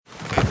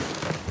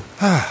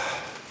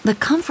The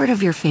comfort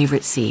of your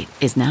favorite seat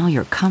is now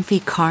your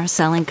comfy car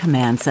selling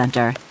command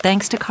center,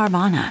 thanks to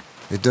Carvana.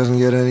 It doesn't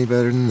get any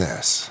better than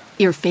this.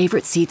 Your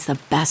favorite seat's the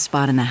best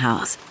spot in the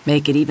house.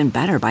 Make it even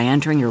better by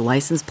entering your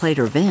license plate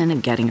or VIN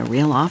and getting a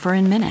real offer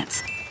in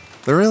minutes.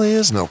 There really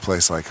is no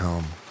place like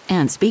home.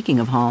 And speaking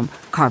of home,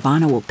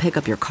 Carvana will pick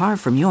up your car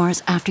from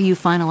yours after you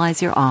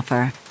finalize your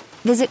offer.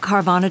 Visit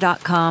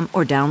Carvana.com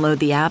or download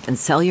the app and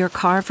sell your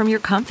car from your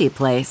comfy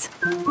place.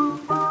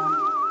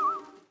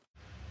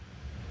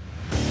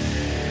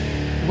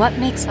 What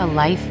makes a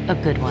life a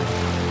good one?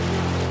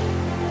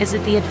 Is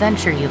it the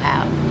adventure you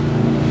have?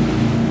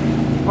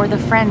 Or the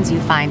friends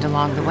you find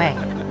along the way?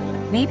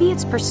 Maybe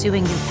it's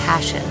pursuing your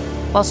passion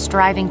while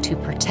striving to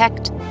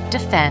protect,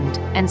 defend,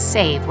 and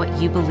save what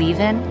you believe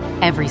in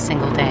every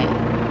single day.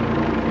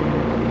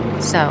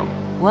 So,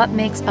 what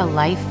makes a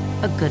life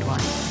a good one?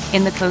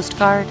 In the Coast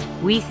Guard,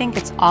 we think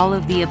it's all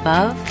of the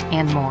above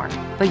and more,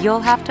 but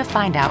you'll have to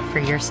find out for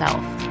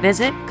yourself.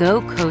 Visit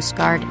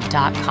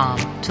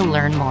gocoastguard.com to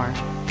learn more.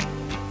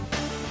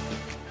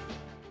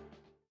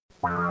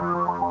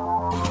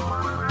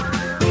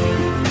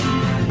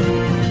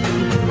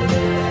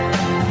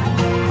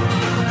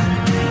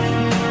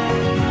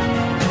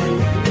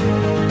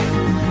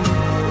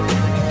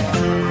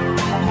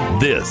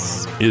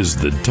 This is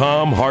the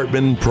Thom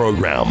Hartmann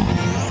Program.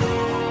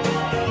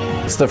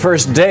 It's the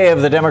first day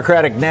of the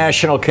Democratic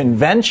National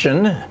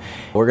Convention.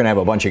 We're going to have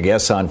a bunch of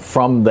guests on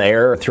from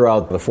there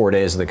throughout the 4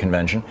 days of the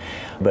convention.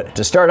 But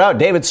to start out,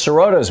 David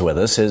Sirota is with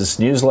us. His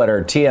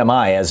newsletter,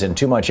 TMI, as in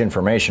Too Much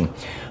Information,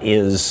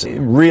 is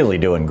really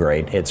doing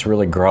great. It's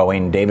really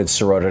growing.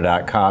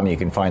 DavidSirota.com. You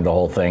can find the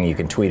whole thing. You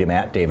can tweet him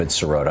at David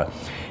Sirota.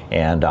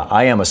 And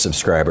I am a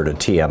subscriber to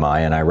TMI,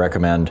 and I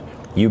recommend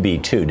you be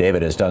too.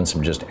 David has done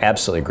some just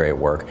absolutely great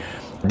work.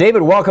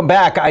 David, welcome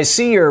back. I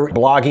see you're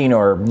blogging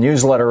or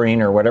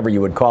newslettering or whatever you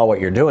would call what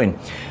you're doing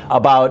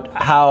about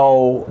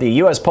how the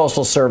U.S.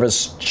 Postal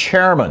Service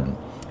chairman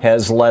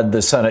has led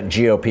the Senate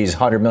GOP's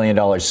 $100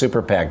 million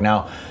super PAC.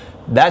 Now,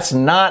 that's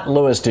not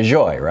Louis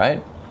DeJoy,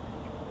 right?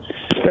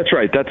 That's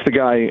right. That's the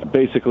guy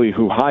basically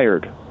who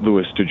hired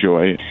Louis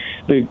DeJoy.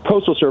 The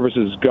Postal Service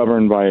is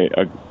governed by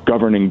a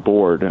governing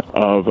board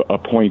of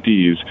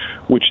appointees,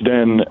 which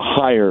then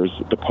hires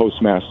the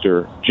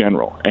Postmaster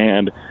General.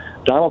 And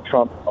Donald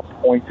Trump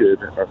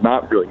appointed, or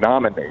not really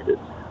nominated,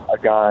 a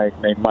guy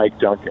named Mike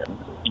Duncan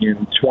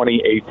in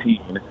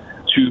 2018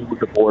 to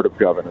the Board of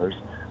Governors.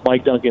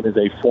 Mike Duncan is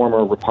a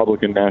former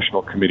Republican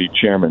National Committee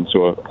chairman,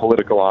 so a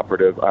political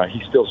operative.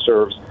 He still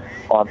serves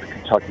on the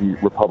Kentucky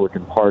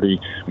Republican Party,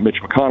 Mitch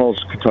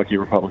McConnell's Kentucky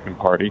Republican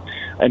Party,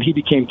 and he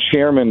became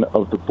chairman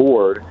of the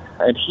board,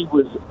 and he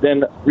was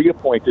then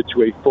reappointed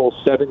to a full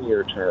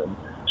 7-year term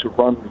to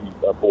run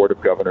the Board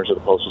of Governors of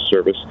the Postal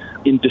Service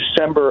in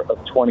December of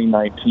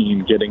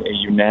 2019, getting a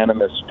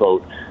unanimous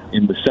vote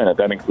in the Senate.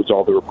 That includes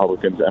all the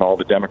Republicans and all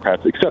the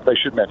Democrats, except, I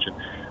should mention,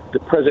 the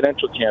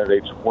presidential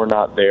candidates were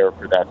not there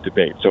for that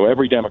debate. So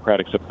every Democrat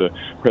except the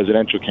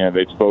presidential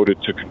candidates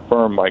voted to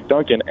confirm Mike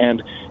Duncan.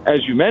 And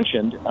as you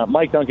mentioned,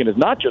 Mike Duncan is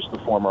not just the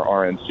former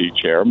RNC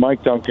chair.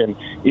 Mike Duncan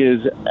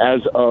is,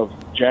 as of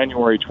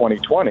January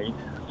 2020,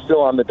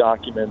 still on the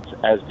documents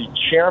as the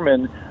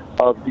chairman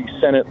of the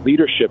Senate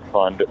Leadership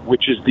Fund,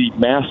 which is the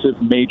massive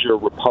major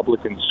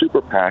Republican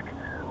super PAC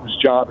whose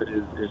job it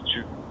is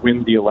to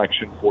win the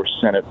election for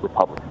Senate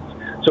Republicans.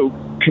 So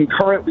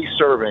concurrently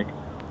serving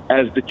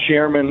as the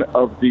chairman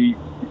of the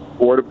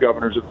Board of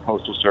Governors of the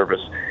Postal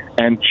Service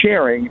and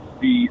chairing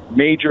the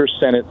major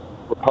Senate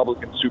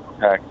Republican super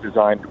PAC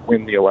designed to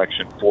win the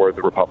election for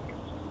the Republicans.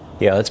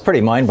 Yeah, that's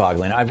pretty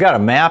mind-boggling. I've got a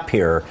map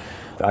here.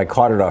 I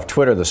caught it off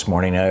Twitter this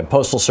morning, a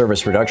Postal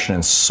Service reduction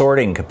in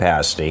sorting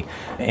capacity.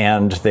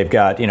 And they've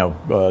got,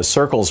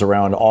 circles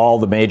around all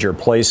the major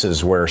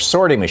places where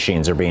sorting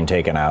machines are being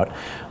taken out.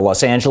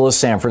 Los Angeles,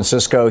 San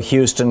Francisco,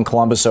 Houston,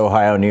 Columbus,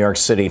 Ohio, New York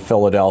City,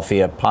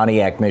 Philadelphia,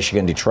 Pontiac,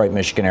 Michigan, Detroit,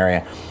 Michigan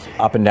area,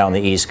 up and down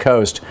the East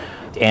Coast.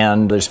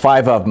 And there's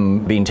 5 of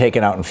them being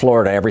taken out in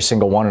Florida, every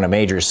single one in a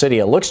major city.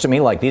 It looks to me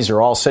like these are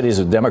all cities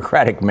with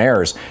Democratic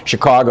mayors,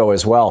 Chicago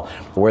as well,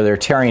 where they're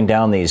tearing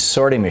down these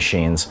sorting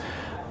machines.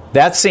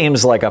 That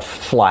seems like a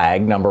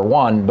flag, number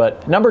one.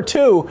 But number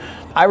two,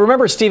 I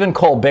remember Stephen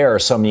Colbert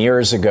some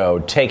years ago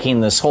taking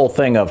this whole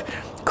thing of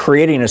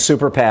creating a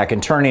super PAC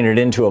and turning it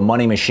into a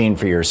money machine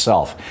for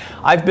yourself.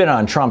 I've been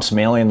on Trump's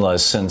mailing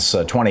list since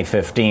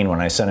 2015 when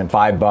I sent him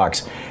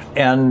 $5.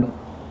 And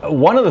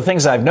one of the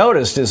things I've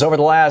noticed is over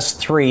the last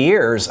 3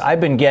 years, I've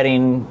been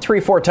getting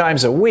 3-4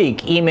 times a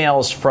week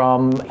emails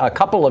from a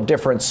couple of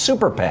different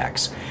super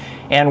PACs.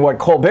 And what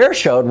Colbert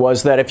showed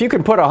was that if you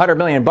can put $100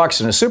 million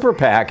in a super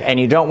PAC and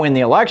you don't win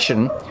the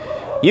election,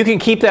 you can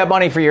keep that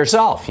money for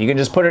yourself. You can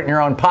just put it in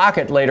your own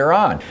pocket later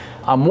on.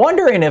 I'm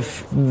wondering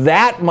if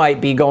that might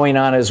be going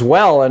on as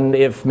well, and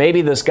if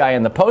maybe this guy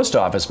in the post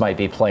office might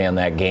be playing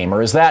that game,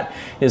 or is that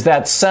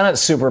Senate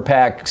super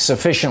PAC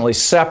sufficiently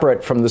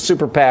separate from the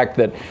super PAC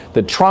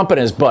that Trump and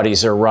his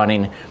buddies are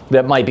running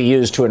that might be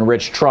used to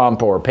enrich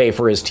Trump or pay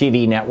for his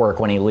TV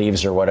network when he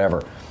leaves or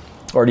whatever?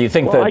 Or do you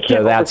think I that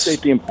can't that's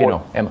overstate the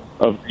importance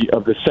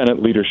of the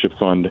Senate Leadership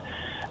Fund?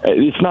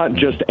 It's not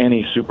just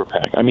any super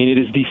PAC. I mean, it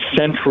is the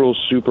central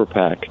super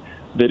PAC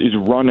that is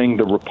running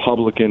the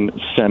Republican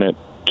Senate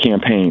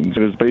campaigns.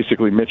 It is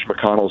basically Mitch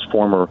McConnell's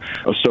former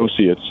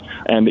associates,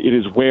 and it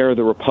is where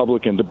the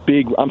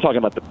I'm talking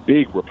about the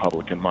big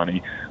Republican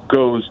money,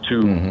 goes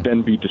to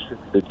then be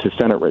distributed to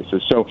Senate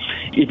races. So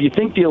if you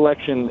think the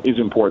election is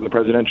important, the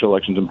presidential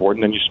election is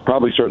important, then you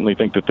probably certainly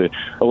think that the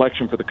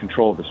election for the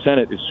control of the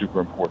Senate is super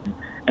important,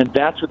 and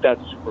that's what that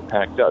super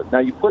PAC does. Now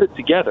you put it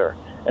together,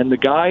 and the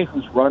guy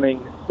who's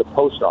running the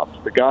post office,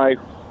 the guy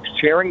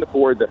who's chairing the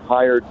board that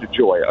hired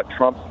DeJoy, a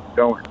Trump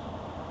donor,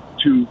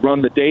 to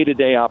run the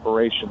day-to-day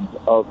operations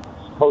of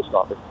the post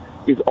office,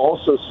 is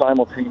also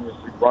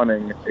simultaneously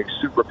running a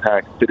super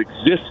PAC that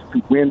exists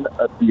to win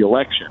the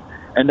election.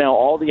 And now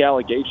all the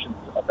allegations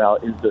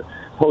about is the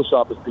post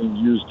office being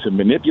used to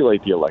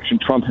manipulate the election.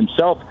 Trump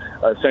himself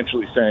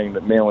essentially saying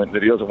that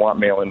he doesn't want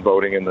mail-in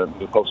voting, and the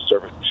Postal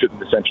Service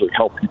shouldn't essentially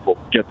help people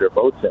get their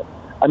votes in.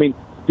 I mean,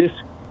 this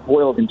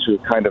boiled into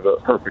kind of a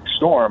perfect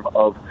storm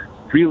of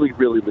really,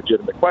 really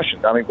legitimate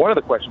questions. I mean, one of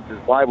the questions is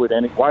why would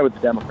the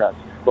Democrats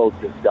vote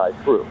this guy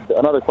through?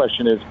 Another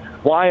question is,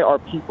 why are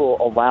people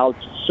allowed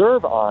to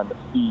serve on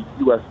the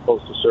U.S.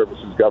 Postal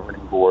Service's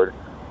governing board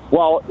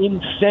while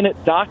in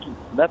Senate documents?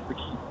 And that's the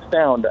key.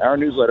 Our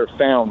newsletter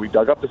found, we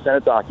dug up the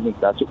Senate documents.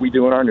 That's what we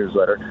do in our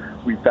newsletter.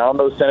 We found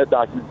those Senate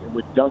documents, and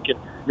with Duncan,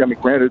 I mean,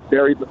 granted, it's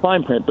buried in the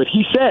fine print, but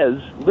he says,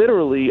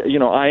 literally,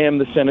 I am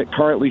the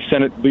currently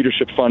Senate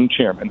Leadership Fund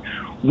chairman.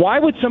 Why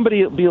would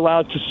somebody be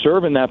allowed to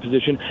serve in that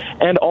position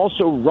and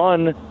also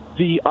run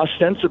the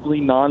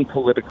ostensibly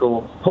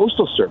non-political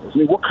Postal Service? I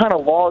mean, what kind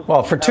of laws?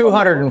 Well, for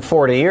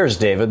 240 years,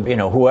 David,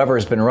 whoever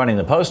has been running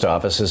the post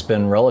office has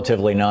been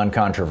relatively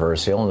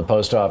non-controversial, and the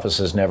post office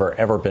has never,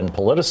 ever been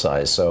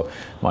politicized. So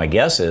my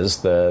guess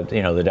is that,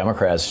 the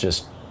Democrats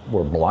just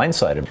were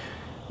blindsided.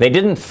 They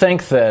didn't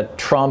think that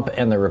Trump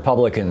and the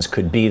Republicans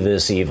could be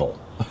this evil.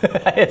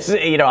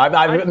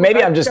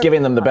 Maybe I'm just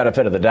giving them the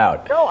benefit of the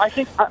doubt. No, I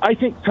think,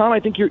 Tom, I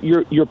think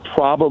you're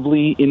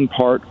probably in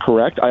part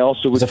correct. I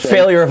also would say it's a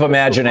failure of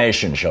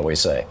imagination, shall we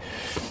say?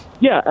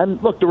 Yeah,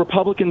 and look, the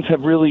Republicans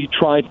have really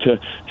tried to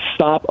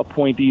stop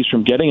appointees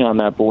from getting on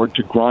that board,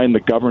 to grind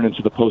the governance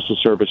of the Postal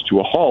Service to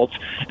a halt.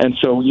 And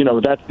so,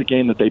 that's the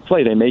game that they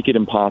play. They make it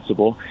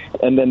impossible,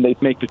 and then they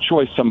make the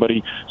choice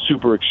somebody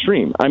super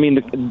extreme. I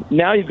mean,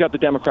 now you've got the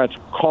Democrats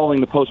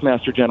calling the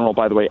Postmaster General,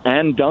 by the way,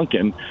 and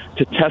Duncan,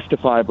 to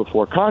testify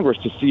before Congress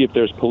to see if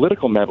there's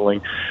political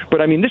meddling.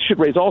 But, I mean, this should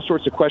raise all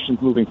sorts of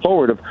questions moving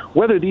forward of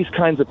whether these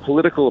kinds of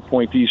political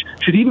appointees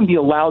should even be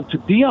allowed to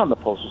be on the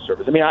Postal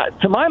Service. I mean,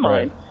 to my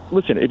mind,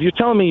 listen, if you're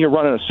telling me you're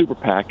running a super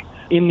PAC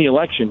in the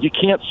election, you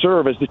can't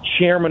serve as the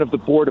chairman of the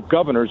Board of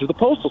Governors of the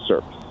Postal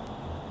Service.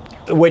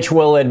 Which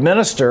will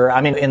administer,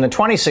 in the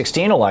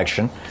 2016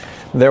 election,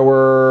 there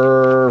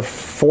were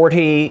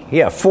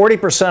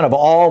 40% of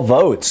all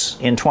votes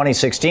in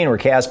 2016 were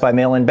cast by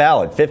mail-in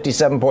ballot,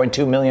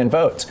 57.2 million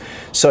votes.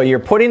 So you're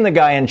putting the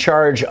guy in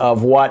charge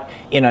of what,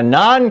 in a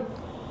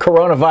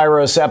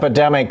non-coronavirus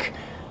epidemic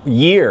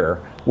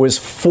year, was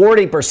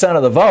 40%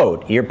 of the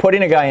vote. You're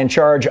putting a guy in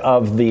charge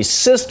of the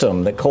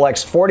system that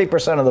collects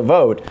 40% of the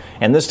vote,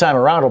 and this time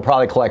around will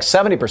probably collect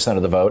 70%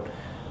 of the vote,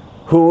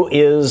 who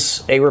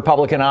is a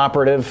Republican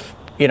operative,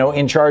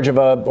 in charge of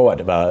a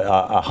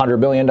 $100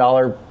 million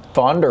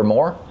fund or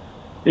more?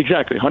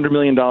 Exactly. $100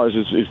 million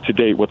is to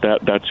date what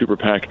that super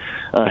PAC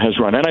has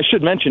run. And I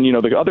should mention,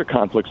 the other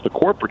conflicts, the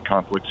corporate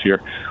conflicts here,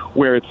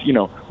 where it's,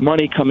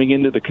 money coming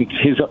into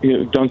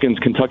Duncan's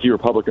Kentucky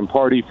Republican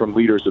Party from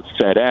leaders of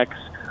FedEx,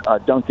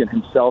 Duncan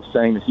himself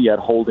saying that he had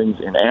holdings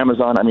in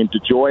Amazon. I mean,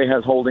 DeJoy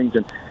has holdings,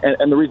 and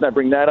the reason I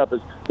bring that up is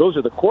those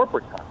are the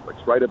corporate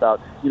conflicts, right? About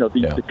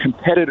the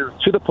competitors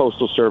to the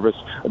Postal Service.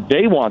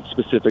 They want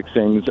specific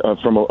things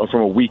from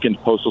a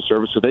weakened Postal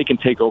Service so they can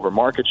take over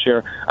market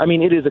share. I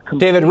mean, it is a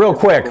David, real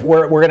quick,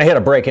 we're going to hit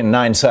a break in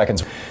 9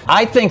 seconds.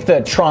 I think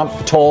that Trump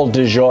told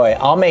DeJoy,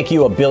 "I'll make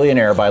you a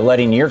billionaire by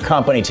letting your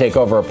company take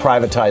over a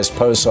privatized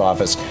post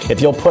office if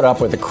you'll put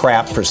up with the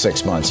crap for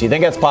 6 months." You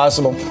think that's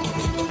possible?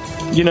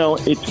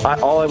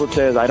 All I would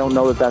say is I don't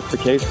know that that's the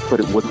case, but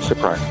it wouldn't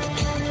surprise me.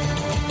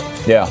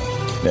 Yeah.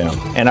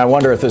 And I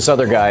wonder if this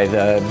other guy,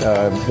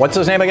 what's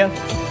his name again?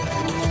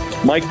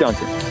 Mike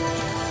Duncan.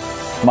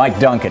 Mike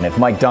Duncan. If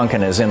Mike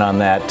Duncan is in on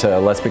that,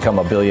 let's become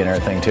a billionaire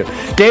thing, too.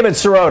 David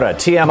Sirota,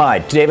 TMI.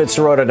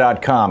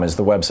 DavidSirota.com is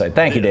the website.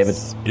 Thank you, David.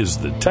 This is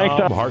the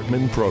Tom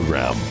Hartman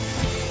Program.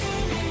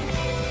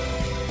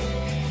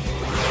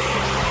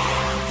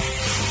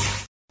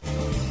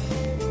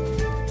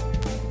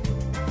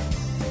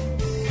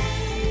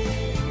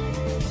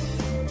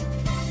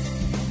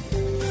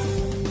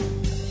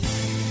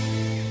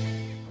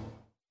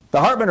 The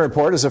Hartman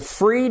Report is a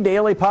free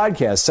daily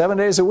podcast 7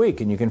 days a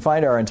week, and you can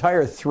find our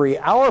entire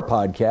 3-hour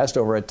podcast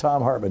over at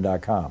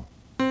TomHartman.com.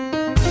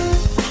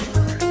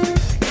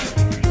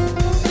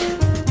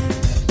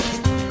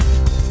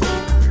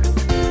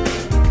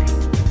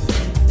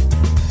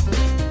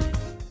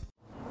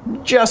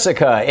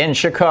 Jessica in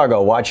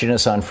Chicago, watching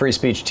us on Free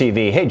Speech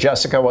TV. Hey,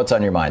 Jessica, what's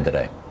on your mind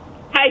today?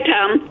 Hi,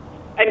 Tom.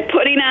 I'm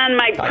putting on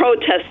my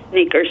protest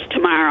sneakers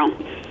tomorrow.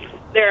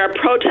 There are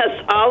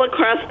protests all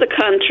across the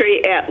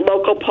country at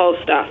local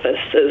post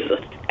offices.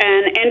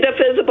 And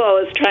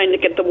Indivisible is trying to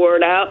get the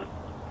word out.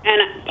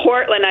 And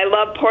Portland, I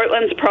love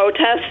Portland's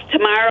protest.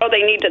 Tomorrow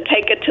they need to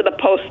take it to the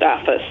post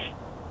office.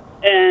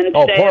 And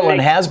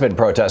Portland has been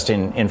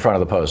protesting in front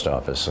of the post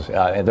office.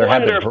 There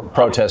have been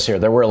protests here.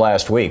 There were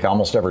last week,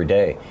 almost every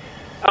day.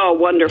 Oh,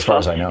 wonderful. As far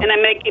as I know. And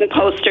I'm making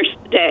posters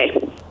today.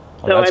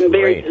 So that's I'm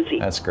great. very busy.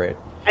 That's great.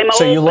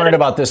 So you learned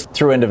about this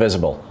through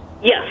Indivisible?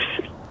 Yes.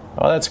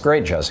 Oh, that's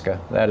great, Jessica.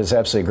 That is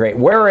absolutely great.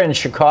 Where in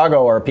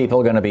Chicago are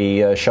people going to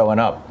be showing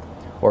up?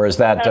 Or is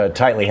that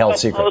tightly held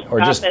secret? Or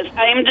just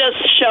I'm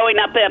just showing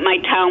up at my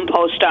town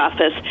post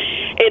office.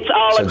 It's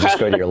all across. So just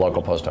go to your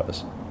local post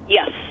office?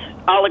 Yes,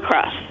 all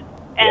across.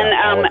 And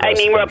all across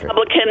the country.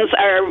 Republicans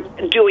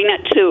are doing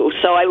it too,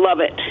 so I love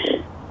it.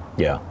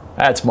 Yeah,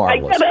 that's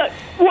marvelous. I got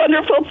a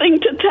wonderful thing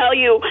to tell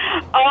you.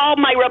 All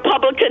my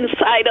Republican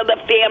side of the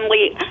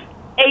family,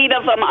 8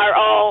 of them are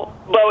all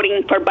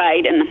voting for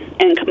Biden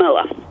and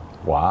Camilla.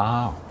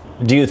 Wow.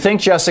 Do you think,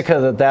 Jessica,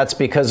 that that's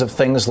because of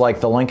things like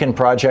the Lincoln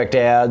Project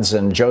ads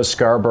and Joe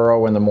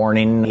Scarborough in the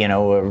morning, you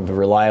know, a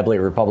reliably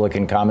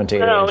Republican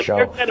commentator on the show?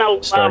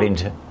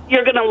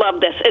 You're going to love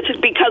this. It's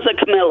because of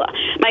Camilla.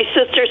 My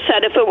sister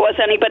said if it was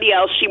anybody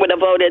else, she would have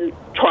voted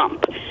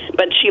Trump,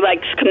 but she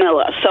likes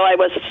Camilla, so I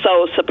was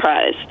so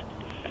surprised.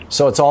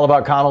 So it's all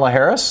about Kamala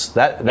Harris?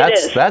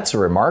 That's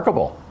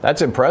remarkable.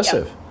 That's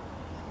impressive.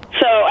 Yeah.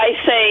 So I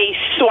say,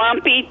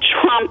 swampy,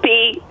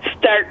 Trumpy,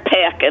 start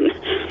packing.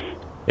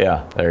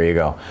 Yeah, there you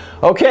go.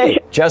 Okay,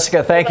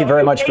 Jessica, thank you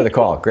very much for the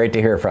call. Great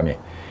to hear from you.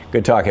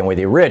 Good talking with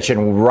you. Rich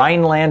in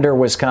Rhinelander,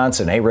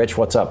 Wisconsin. Hey, Rich,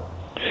 what's up?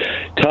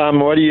 Tom,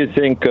 what do you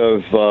think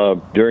of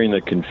during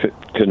the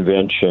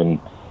convention,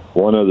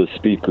 one of the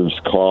speakers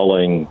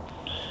calling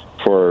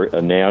for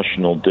a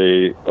national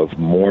day of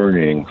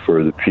mourning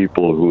for the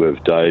people who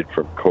have died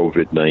from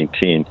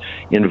COVID-19,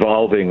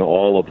 involving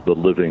all of the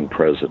living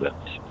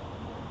presidents?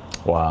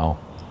 Wow.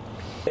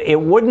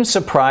 It wouldn't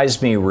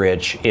surprise me,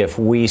 Rich, if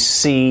we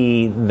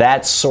see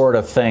that sort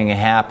of thing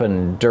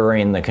happen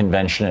during the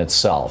convention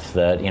itself,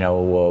 that, you know,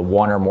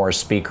 one or more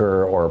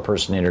speaker or a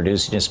person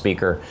introducing a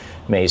speaker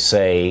may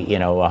say, you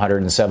know,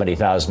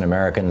 170,000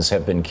 Americans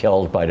have been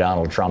killed by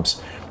Donald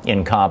Trump's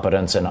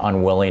incompetence and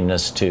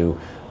unwillingness to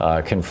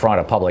confront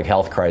a public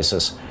health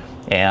crisis.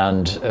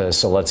 And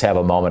so let's have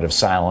a moment of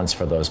silence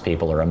for those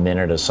people, or a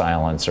minute of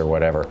silence, or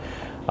whatever.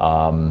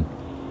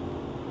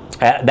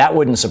 That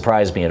wouldn't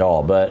surprise me at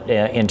all. But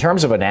in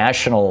terms of a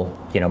national,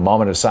 you know,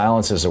 moment of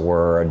silence, as it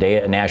were,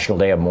 a national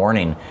day of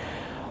mourning,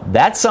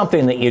 that's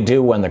something that you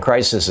do when the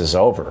crisis is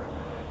over.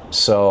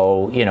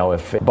 So, you know,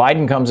 if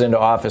Biden comes into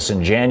office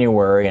in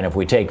January, and if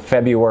we take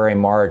February,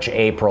 March,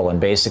 April, and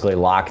basically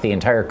lock the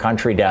entire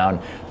country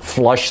down,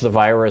 flush the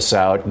virus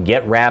out,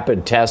 get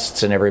rapid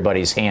tests in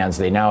everybody's hands,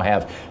 they now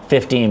have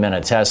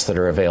 15-minute tests that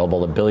are available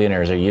that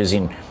billionaires are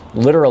using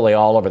literally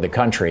all over the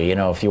country. You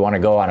know, if you want to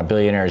go on a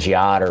billionaire's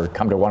yacht or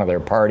come to one of their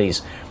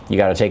parties, you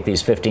got to take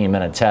these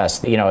 15-minute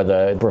tests. You know,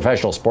 the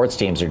professional sports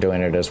teams are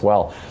doing it as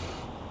well.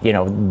 You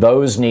know,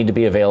 those need to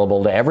be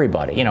available to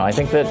everybody. You know, I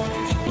think that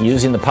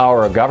using the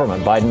power of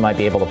government, Biden might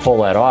be able to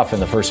pull that off in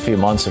the first few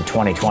months of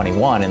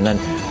 2021. And then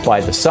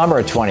by the summer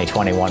of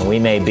 2021, we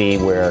may be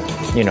where,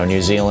 you know,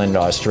 New Zealand,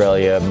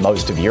 Australia,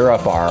 most of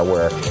Europe are,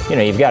 where, you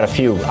know, you've got a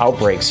few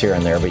outbreaks here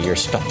and there, but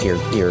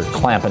you're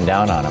clamping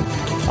down on them.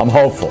 I'm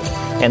hopeful.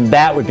 And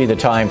that would be the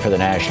time for the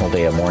National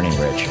Day of Mourning,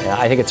 Rich.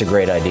 I think it's a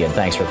great idea, and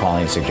thanks for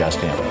calling and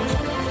suggesting it.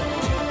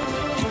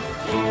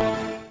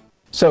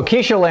 So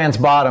Keisha Lance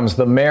Bottoms,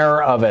 the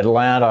mayor of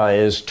Atlanta,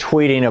 is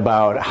tweeting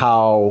about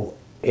how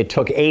it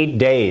took 8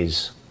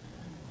 days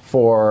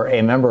for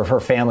a member of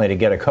her family to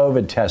get a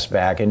COVID test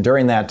back. And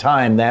during that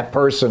time, that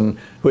person,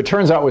 who it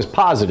turns out was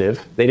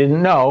positive, they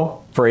didn't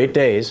know for 8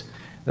 days,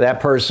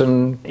 that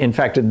person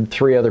infected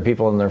 3 other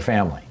people in their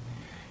family.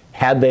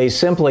 Had they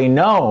simply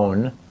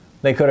known,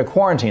 they could have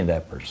quarantined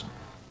that person.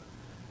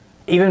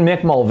 Even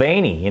Mick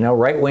Mulvaney, you know,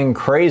 right-wing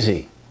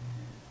crazy,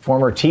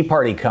 former Tea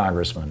Party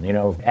congressman, you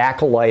know,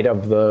 acolyte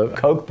of the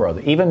Koch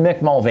brothers. Even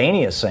Mick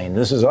Mulvaney is saying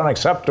this is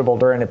unacceptable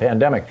during a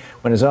pandemic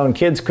when his own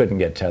kids couldn't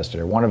get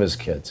tested, or one of his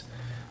kids.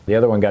 The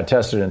other one got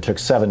tested and it took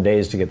 7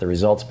 days to get the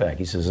results back.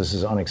 He says this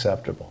is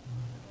unacceptable.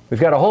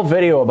 We've got a whole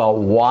video about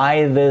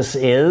why this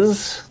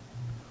is,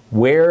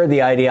 where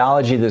the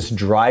ideology that's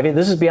driving.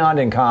 This is beyond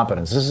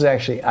incompetence. This is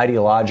actually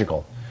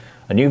ideological.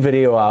 A new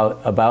video out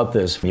about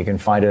this. You can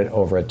find it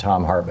over at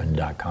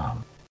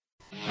TomHartman.com.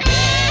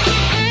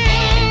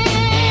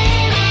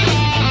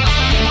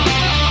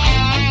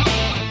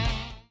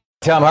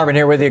 Tom Hartman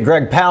here with you.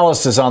 Greg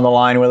Palast is on the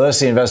line with us,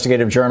 the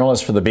investigative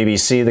journalist for the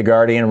BBC, The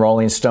Guardian,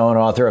 Rolling Stone,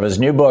 author of his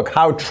new book,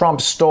 How Trump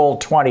Stole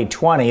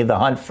 2020, The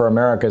Hunt for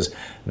America's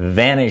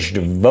Vanished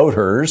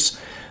Voters.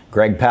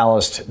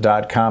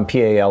 GregPalast.com,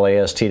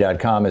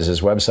 Palast.com is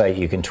his website.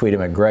 You can tweet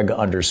him at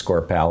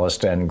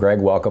Greg_Palast. And Greg,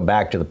 welcome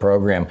back to the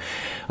program.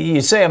 You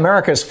say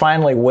America is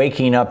finally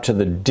waking up to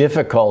the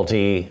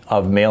difficulty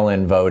of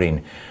mail-in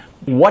voting.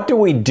 What do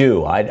we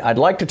do? I'd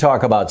like to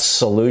talk about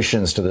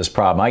solutions to this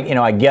problem.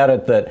 I get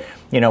it that,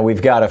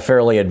 we've got a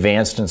fairly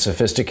advanced and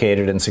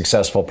sophisticated and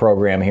successful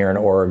program here in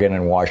Oregon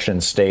and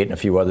Washington State and a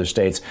few other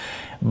states,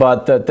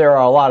 but that there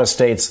are a lot of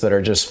states that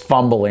are just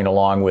fumbling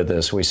along with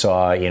this. We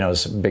saw,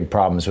 some big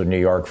problems with New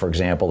York, for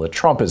example, that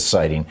Trump is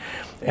citing.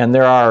 And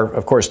there are,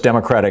 of course,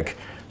 Democratic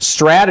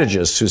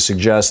strategists who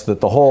suggest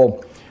that the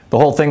whole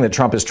thing that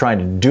Trump is trying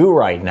to do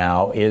right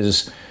now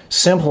is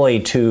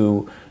simply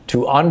to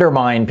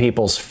undermine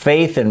people's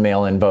faith in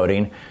mail-in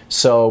voting.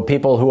 So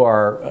people who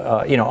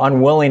are,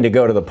 unwilling to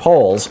go to the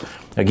polls,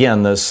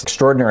 again, this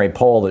extraordinary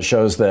poll that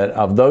shows that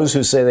of those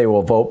who say they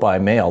will vote by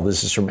mail,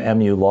 this is from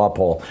MU Law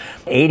Poll,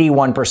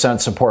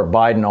 81% support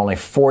Biden, only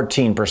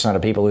 14%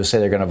 of people who say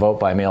they're going to vote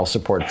by mail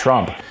support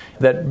Trump.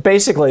 That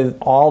basically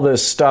all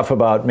this stuff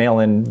about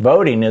mail-in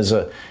voting is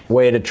a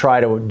way to try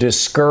to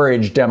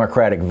discourage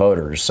Democratic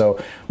voters.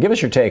 So give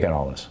us your take on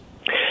all this.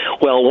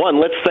 Well, one,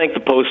 let's thank the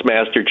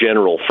Postmaster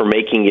General for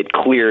making it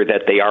clear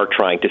that they are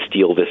trying to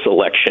steal this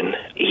election.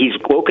 He's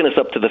woken us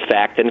up to the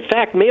fact that, in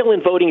fact,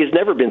 mail-in voting has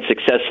never been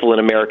successful in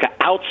America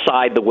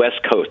outside the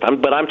West Coast.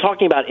 But I'm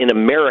talking about in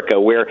America,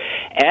 where,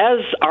 as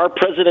our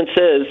president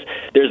says,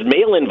 there's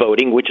mail-in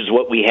voting, which is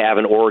what we have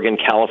in Oregon,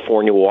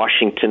 California,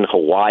 Washington,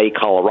 Hawaii,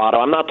 Colorado.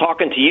 I'm not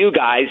talking to you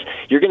guys.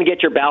 You're going to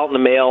get your ballot in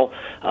the mail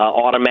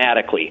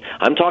automatically.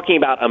 I'm talking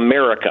about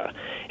America.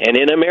 And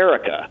in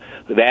America,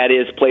 that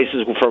is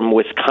places from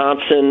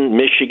Wisconsin,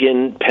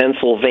 Michigan,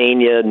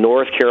 Pennsylvania,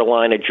 North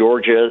Carolina,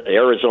 Georgia,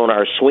 Arizona,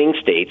 our swing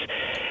states.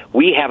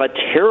 We have a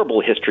terrible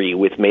history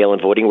with mail-in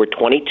voting where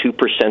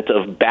 22%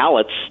 of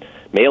ballots,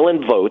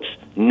 mail-in votes,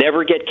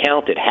 never get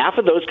counted. Half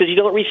of those because you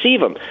don't receive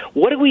them.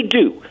 What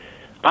do?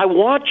 I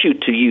want you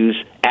to use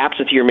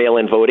absentee or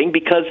mail-in voting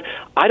because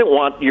I don't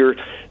want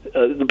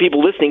the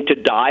people listening to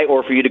die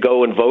or for you to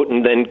go and vote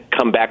and then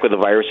come back with a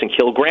virus and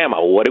kill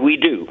grandma. What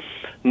do?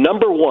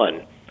 Number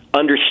one,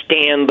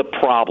 understand the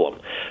problem.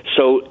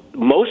 So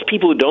most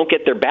people who don't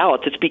get their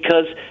ballots, it's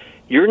because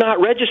you're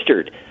not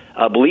registered.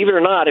 Believe it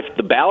or not, if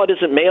the ballot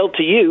isn't mailed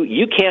to you,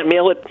 you can't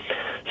mail it.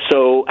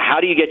 So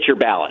how do you get your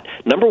ballot?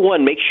 Number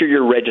one, make sure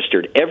you're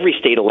registered. Every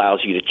state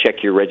allows you to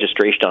check your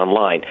registration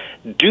online.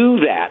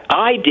 Do that.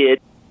 I did.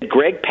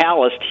 Greg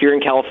Palast here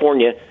in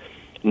California,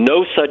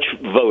 no such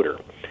voter.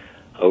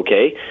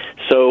 Okay,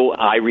 so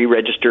I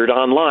re-registered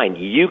online.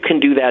 You can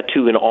do that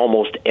too in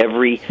almost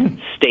every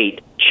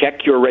state.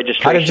 Check your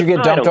registration. How did you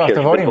get dumped off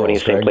the voting rolls, in the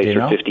same place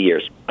for 50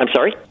 years. I'm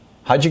sorry?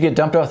 How'd you get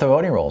dumped off the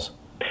voting rolls?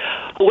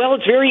 Well,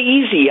 it's very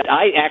easy.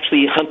 I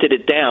actually hunted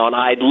it down.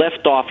 I'd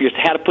left off, you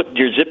had to put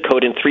your zip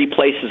code in 3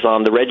 places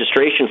on the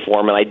registration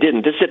form, and I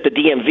didn't. This is at the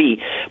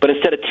DMV, but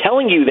instead of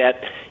telling you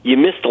that you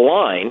missed a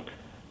line,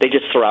 they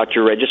just throw out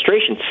your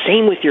registration.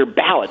 Same with your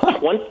ballot.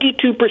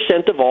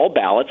 22% of all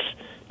ballots,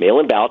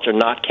 mail-in ballots, are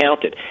not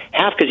counted.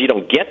 Half because you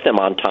don't get them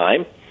on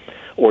time,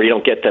 or you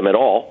don't get them at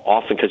all,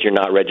 often because you're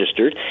not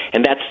registered.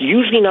 And that's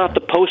usually not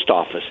the post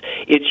office.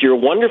 It's your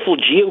wonderful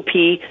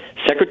GOP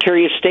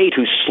Secretary of State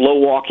who's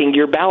slow-walking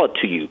your ballot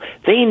to you.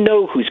 They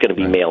know who's going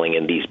to be mailing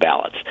in these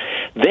ballots.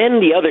 Then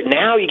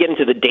now you get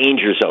into the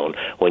danger zone.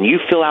 When you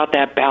fill out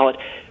that ballot,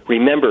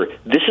 remember,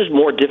 this is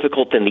more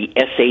difficult than the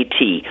SAT.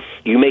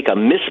 You make a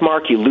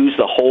mismark, you lose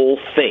the whole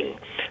thing.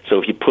 So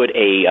if you put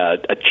a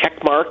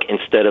check mark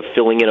instead of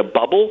filling in a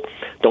bubble,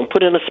 don't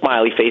put in a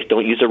smiley face,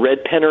 don't use a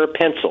red pen or a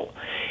pencil.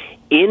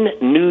 In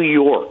New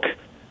York,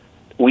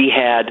 we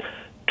had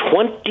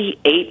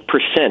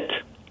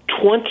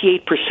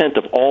 28%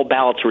 of all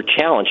ballots were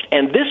challenged,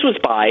 and this was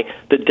by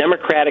the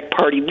Democratic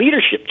Party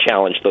leadership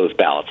challenged those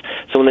ballots.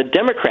 So when the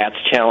Democrats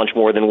challenge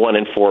more than 1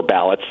 in 4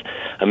 ballots,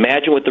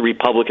 imagine what the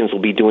Republicans will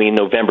be doing in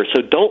November.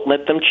 So don't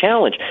let them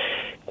challenge.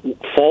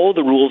 Follow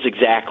the rules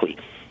exactly.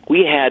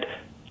 We had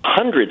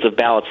hundreds of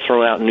ballots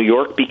thrown out in New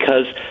York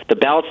because the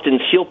ballots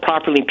didn't seal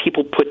properly and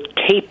people put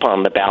tape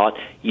on the ballot.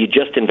 You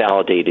just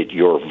invalidated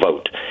your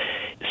vote.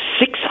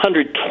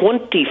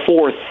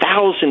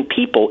 624,000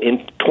 people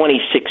in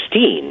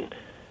 2016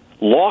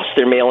 lost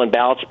their mail-in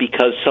ballots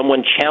because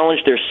someone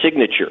challenged their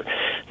signature.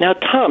 Now,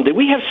 Tom, did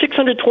we have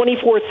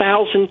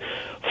 624,000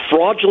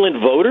 fraudulent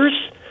voters?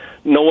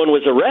 No one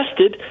was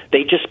arrested.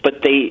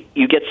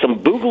 You get some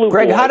boogaloo.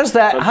 Greg, how does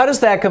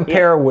that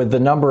compare with the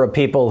number of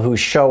people who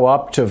show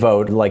up to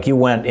vote? Like you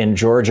went in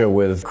Georgia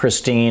with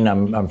Christine.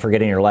 I'm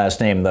forgetting your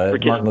last name.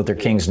 Martin Luther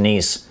King's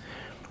niece.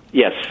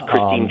 Yes,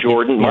 Christine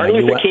Jordan. Martin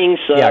Luther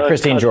King's.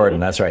 Christine Jordan.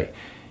 That's right.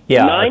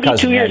 Yeah,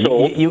 92 years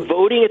old,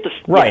 voting at the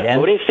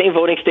voting same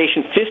voting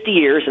station 50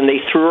 years, and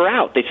they threw her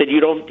out. They said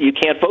you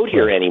can't vote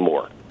here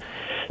anymore.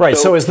 Right,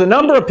 so is the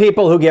number of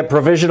people who get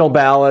provisional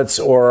ballots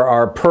or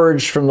are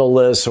purged from the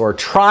list or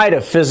try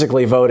to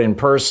physically vote in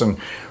person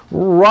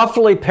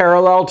roughly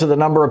parallel to the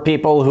number of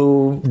people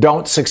who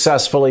don't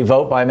successfully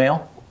vote by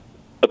mail?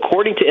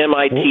 According to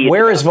MIT...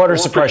 Where is voter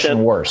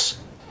suppression worse?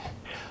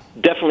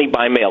 Definitely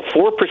by mail.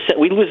 4%.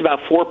 We lose about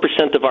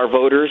 4% of our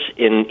voters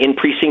in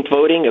precinct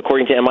voting,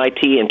 according to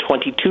MIT, and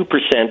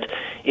 22%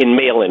 in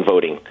mail-in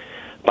voting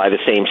by the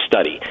same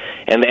study.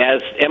 And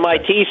as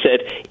MIT said,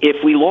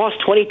 if we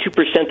lost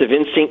 22% of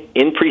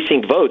in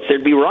precinct votes,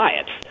 there'd be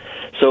riots.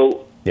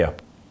 So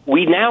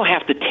we now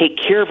have to take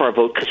care of our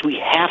vote because we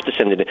have to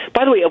send it in.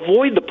 By the way,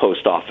 avoid the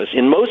post office.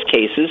 In most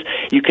cases,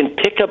 you can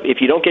pick up,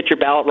 if you don't get your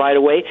ballot right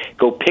away,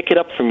 go pick it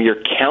up from your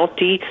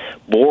county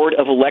board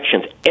of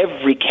elections.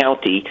 Every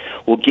county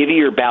will give you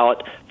your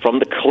ballot from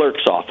the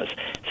clerk's office.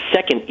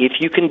 Second, if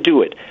you can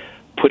do it,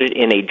 put it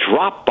in a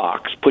drop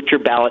box. Put your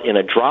ballot in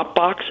a drop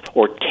box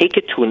or take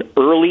it to an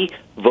early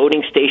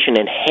voting station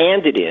and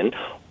hand it in,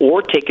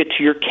 or take it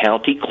to your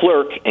county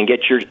clerk and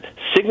get your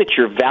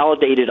signature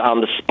validated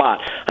on the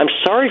spot. I'm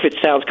sorry if it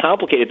sounds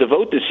complicated to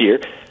vote this year,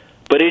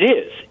 but it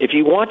is. If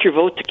you want your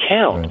vote to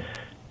count,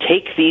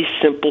 take these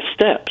simple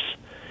steps.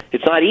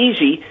 It's not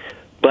easy,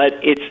 but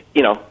it's,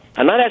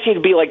 I'm not asking you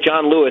to be like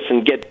John Lewis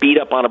and get beat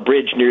up on a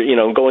bridge near,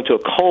 and go into a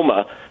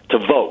coma to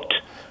vote.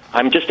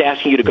 I'm just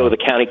asking you to go to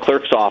the county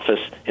clerk's office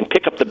and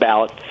pick up the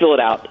ballot, fill it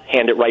out,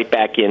 hand it right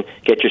back in,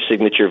 get your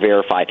signature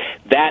verified.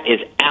 That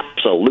is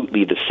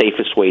absolutely the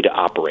safest way to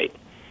operate.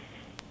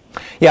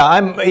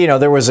 Yeah,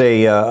 there was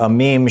a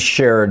meme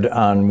shared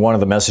on one of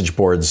the message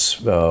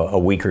boards a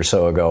week or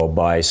so ago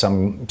by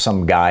some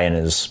guy in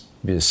his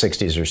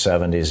 60s or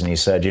 70s, and he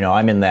said,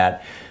 I'm in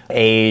that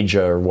age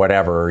or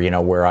whatever,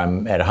 where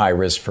I'm at high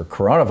risk for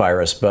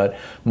coronavirus, but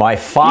my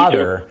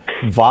father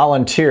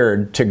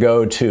volunteered to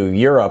go to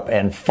Europe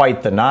and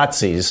fight the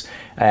Nazis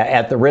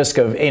at the risk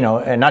of,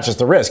 and not just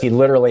the risk, he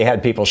literally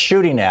had people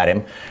shooting at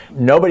him.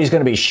 Nobody's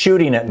going to be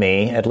shooting at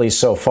me, at least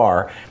so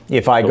far,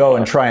 if I go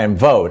and try and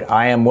vote.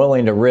 I am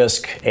willing to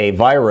risk a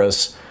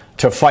virus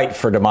to fight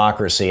for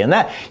democracy. And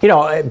that,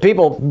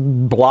 people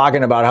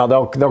blogging about how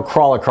they'll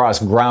crawl across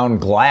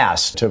ground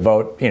glass to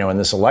vote, in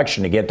this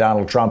election to get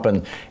Donald Trump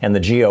and the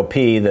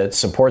GOP that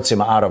supports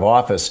him out of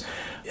office.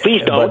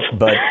 Please don't.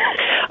 But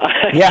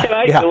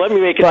let me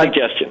make a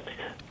suggestion.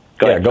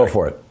 Go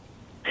for it.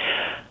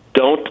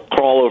 Don't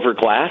crawl over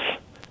glass.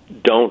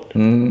 Don't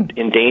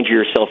endanger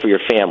yourself or your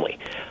family.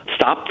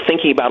 Stop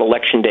thinking about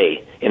Election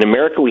Day. In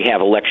America, we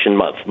have election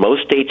month.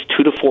 Most states,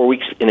 2 to 4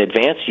 weeks in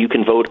advance, you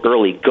can vote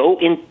early. Go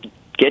in,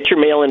 get your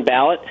mail-in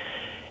ballot,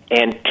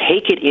 and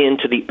take it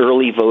into the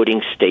early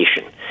voting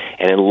station.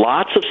 And in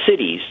lots of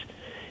cities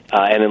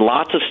and in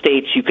lots of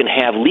states, you can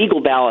have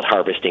legal ballot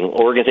harvesting.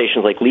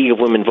 Organizations like League of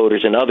Women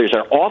Voters and others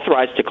are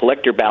authorized to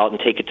collect your ballot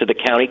and take it to the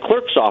county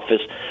clerk's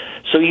office,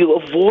 so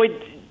you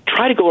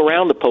try to go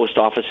around the post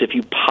office if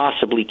you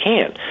possibly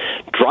can.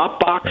 Drop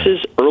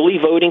boxes, early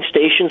voting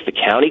stations, the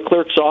county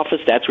clerk's office,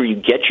 that's where you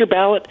get your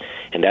ballot,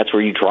 and that's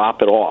where you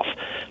drop it off.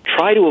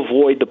 Try to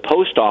avoid the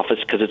post office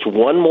because it's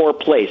one more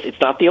place.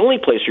 It's not the only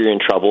place where you're in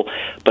trouble,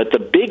 but the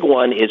big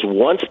one is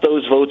once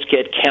those votes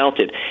get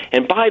counted.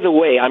 And by the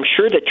way, I'm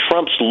sure that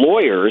Trump's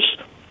lawyers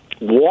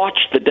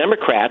watched the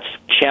Democrats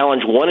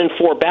challenge 1 in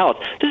 4 ballots.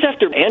 This is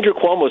after Andrew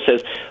Cuomo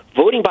says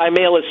voting by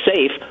mail is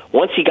safe.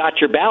 Once he got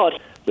your ballot,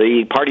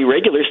 the party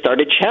regulars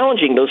started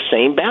challenging those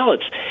same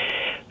ballots.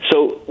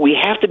 So we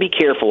have to be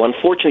careful.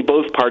 Unfortunately,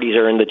 both parties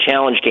are in the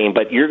challenge game,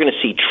 but you're going to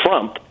see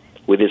Trump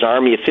with his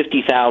army of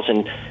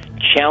 50,000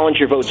 challenge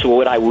your votes. So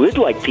what I would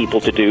like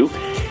people to do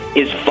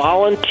is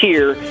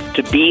volunteer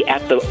to be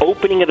at the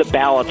opening of the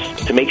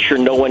ballots to make sure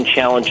no one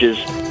challenges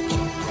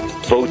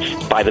votes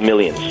by the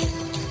millions.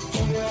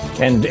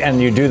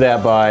 And you do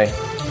that by...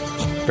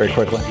 Very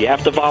quickly. You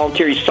have to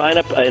volunteer. You sign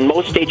up. In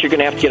most states, you're going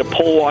to have to get a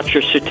poll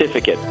watcher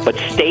certificate, but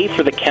stay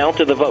for the count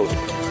of the vote.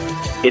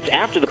 It's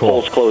after the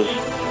polls close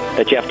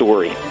that you have to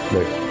worry.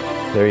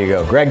 There you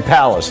go. Greg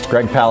Palast,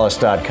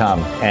 gregpalast.com.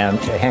 And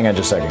hang on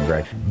just a second,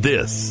 Greg.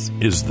 This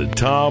is the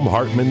Thom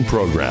Hartmann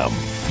Program.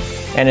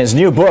 And his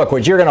new book,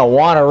 which you're going to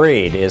want to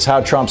read, is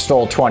How Trump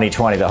Stole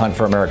 2020, The Hunt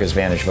for America's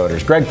Vanished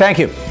Voters. Greg, thank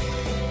you.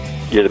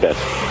 You're the best.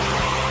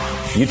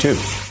 You too.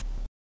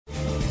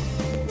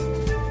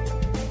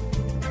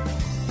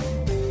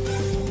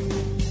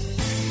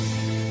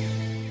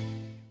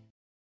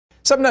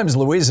 Sometimes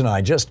Louise and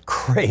I just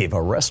crave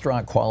a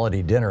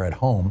restaurant-quality dinner at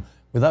home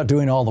without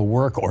doing all the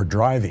work or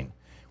driving.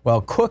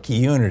 Well, Cook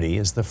Unity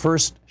is the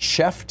first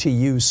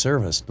chef-to-you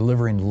service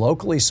delivering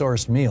locally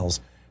sourced meals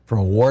from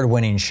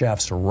award-winning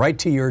chefs right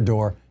to your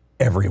door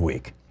every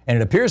week. And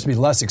it appears to be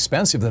less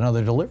expensive than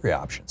other delivery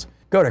options.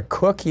 Go to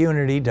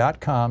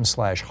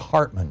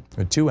cookunity.com/Hartman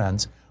with 2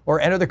 N's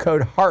or enter the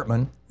code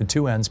Hartman with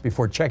 2 N's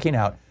before checking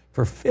out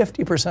for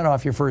 50%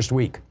 off your first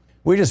week.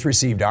 We just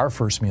received our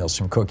first meals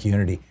from Cook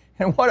Unity.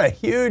 And what a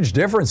huge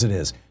difference it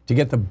is to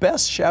get the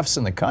best chefs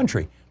in the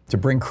country to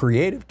bring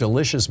creative,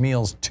 delicious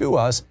meals to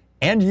us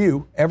and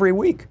you every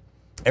week.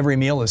 Every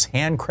meal is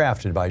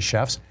handcrafted by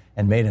chefs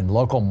and made in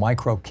local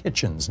micro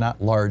kitchens,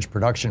 not large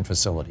production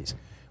facilities.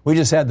 We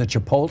just had the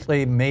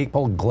Chipotle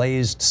maple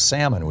glazed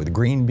salmon with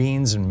green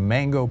beans and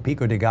mango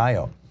pico de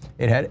gallo.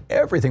 It had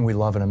everything we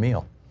love in a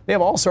meal. They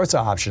have all sorts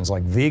of options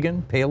like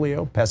vegan,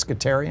 paleo,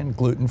 pescatarian,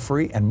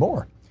 gluten-free, and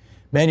more.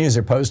 Menus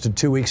are posted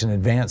 2 weeks in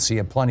advance, so you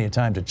have plenty of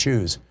time to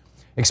choose.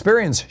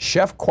 Experience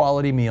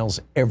chef-quality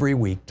meals every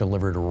week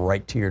delivered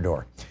right to your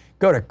door.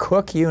 Go to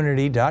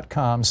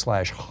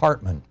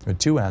cookunity.com/Hartman with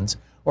 2 N's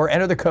or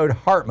enter the code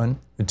Hartman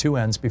with 2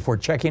 N's before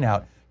checking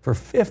out for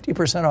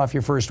 50% off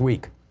your first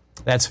week.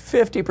 That's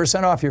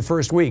 50% off your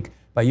first week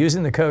by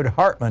using the code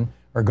Hartman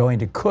or going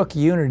to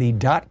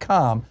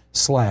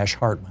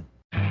cookunity.com/Hartman.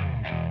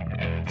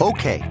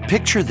 Okay,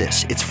 picture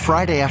this. It's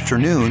Friday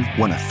afternoon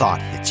when a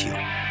thought hits you.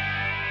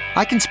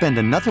 I can spend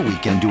another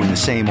weekend doing the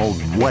same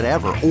old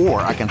whatever,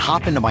 or I can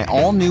hop into my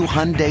all-new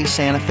Hyundai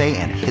Santa Fe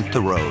and hit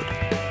the road.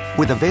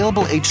 With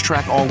available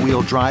H-Track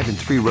all-wheel drive and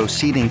 3-row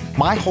seating,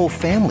 my whole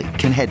family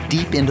can head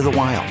deep into the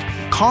wild.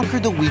 Conquer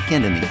the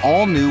weekend in the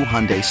all-new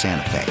Hyundai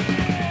Santa Fe.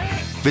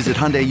 Visit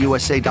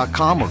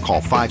HyundaiUSA.com or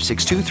call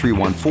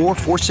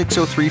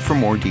 562-314-4603 for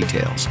more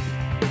details.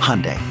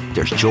 Hyundai,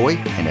 there's joy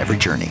in every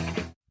journey.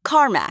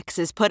 CarMax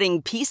is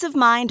putting peace of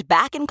mind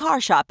back in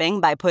car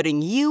shopping by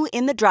putting you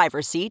in the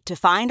driver's seat to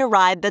find a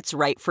ride that's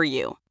right for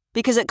you.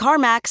 Because at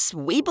CarMax,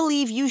 we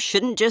believe you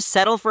shouldn't just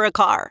settle for a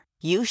car.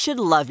 You should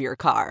love your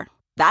car.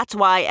 That's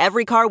why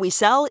every car we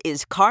sell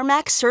is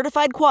CarMax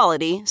certified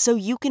quality, so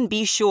you can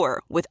be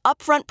sure with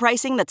upfront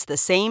pricing that's the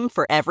same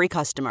for every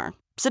customer.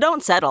 So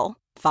don't settle.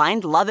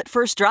 Find love at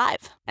first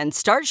drive and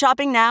start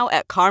shopping now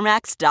at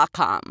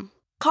CarMax.com.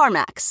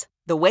 CarMax,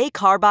 the way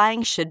car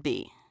buying should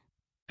be.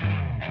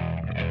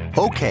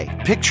 Okay,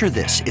 picture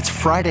this. It's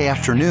Friday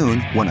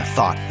afternoon when a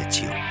thought hits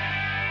you.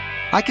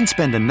 I can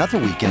spend another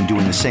weekend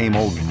doing the same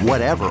old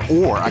whatever,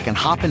 or I can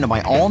hop into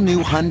my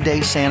all-new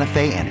Hyundai Santa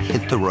Fe and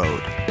hit the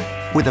road.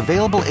 With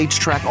available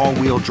H-Track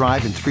all-wheel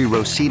drive and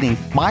 3-row seating,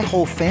 my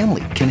whole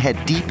family can head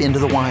deep into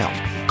the wild.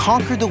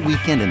 Conquer the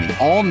weekend in the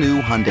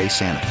all-new Hyundai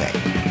Santa Fe.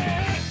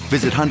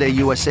 Visit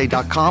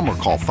HyundaiUSA.com or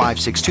call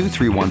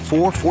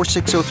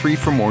 562-314-4603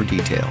 for more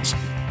details.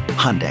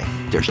 Hyundai,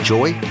 there's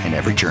joy in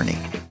every journey.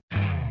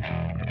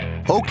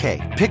 Okay,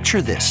 picture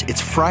this.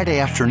 It's Friday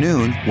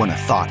afternoon when a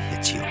thought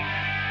hits you.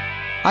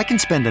 I can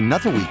spend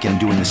another weekend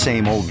doing the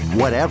same old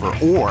whatever,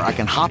 or I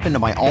can hop into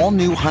my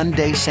all-new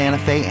Hyundai Santa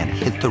Fe and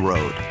hit the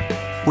road.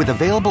 With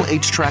available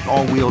H-Track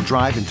all-wheel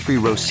drive and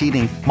 3-row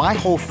seating, my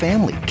whole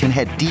family can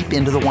head deep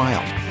into the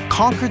wild.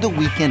 Conquer the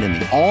weekend in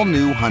the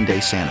all-new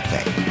Hyundai Santa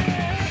Fe.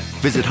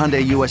 Visit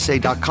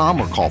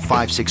HyundaiUSA.com or call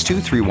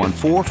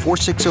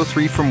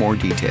 562-314-4603 for more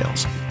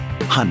details.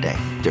 Hyundai,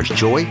 there's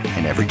joy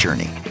in every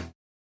journey.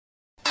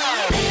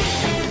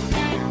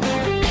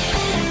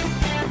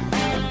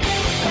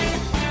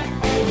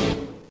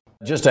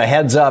 Just a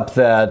heads up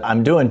that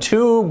I'm doing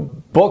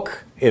 2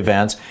 book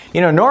events.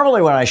 You know,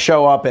 normally when I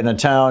show up in a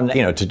town,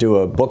 to do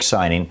a book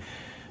signing,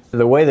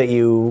 the way that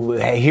you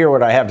hear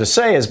what I have to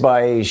say is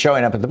by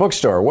showing up at the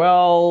bookstore.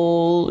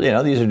 Well,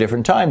 these are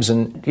different times.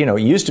 And, it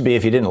used to be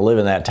if you didn't live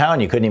in that town,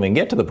 you couldn't even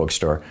get to the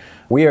bookstore.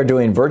 We are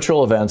doing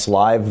virtual events,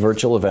 live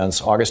virtual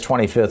events, August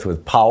 25th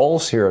with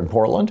Powell's here in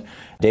Portland.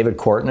 David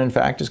Corton, in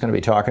fact, is going to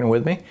be talking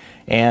with me.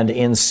 And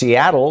in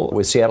Seattle,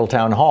 with Seattle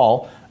Town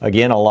Hall,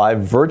 again, a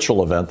live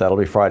virtual event. That'll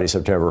be Friday,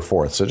 September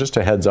 4th. So just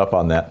a heads up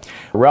on that.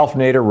 Ralph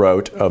Nader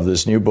wrote of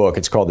this new book.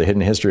 It's called The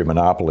Hidden History of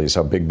Monopolies,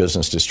 How Big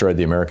Business Destroyed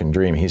the American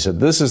Dream. He said,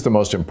 this is the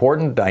most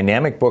important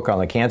dynamic book on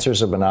the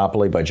cancers of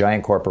monopoly by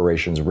giant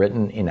corporations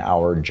written in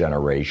our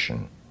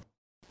generation.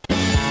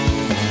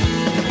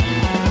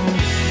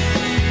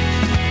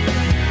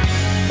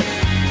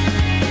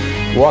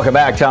 Welcome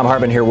back. Thom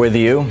Hartmann here with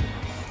you.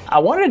 I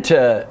wanted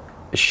to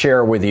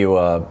share with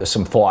you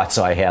some thoughts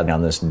I had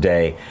on this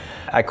day.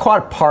 I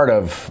caught part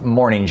of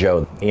Morning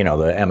Joe, the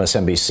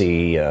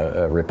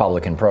MSNBC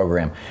Republican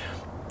program.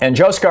 And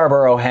Joe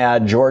Scarborough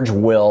had George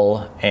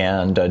Will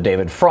and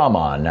David Frum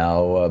on.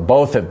 Now,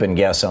 both have been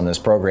guests on this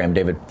program.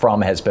 David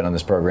Frum has been on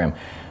this program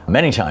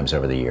many times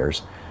over the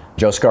years.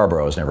 Joe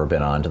Scarborough has never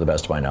been on, to the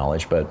best of my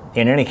knowledge. But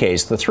in any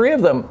case, the three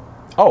of them...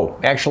 Oh,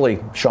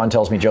 actually, Sean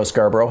tells me Joe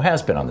Scarborough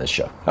has been on this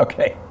show.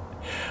 Okay.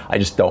 I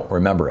just don't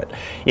remember it.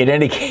 In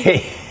any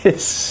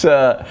case,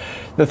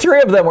 the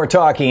three of them were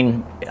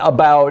talking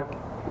about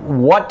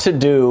what to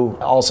do.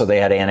 Also, they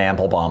had Ann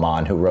Applebaum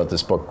on, who wrote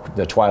this book,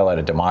 The Twilight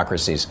of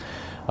Democracies,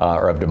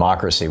 or of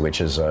Democracy, which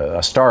is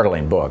a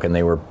startling book. And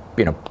they were,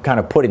 kind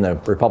of putting the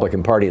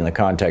Republican Party in the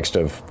context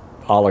of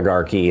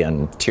oligarchy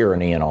and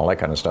tyranny and all that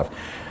kind of stuff,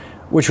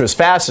 which was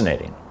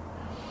fascinating.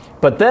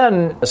 But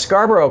then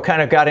Scarborough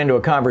kind of got into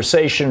a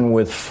conversation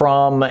with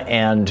Frum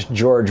and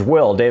George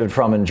Will, David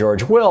Frum and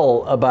George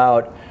Will,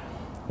 about,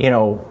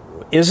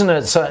 isn't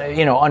it,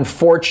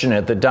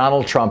 unfortunate that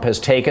Donald Trump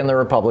has taken the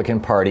Republican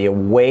Party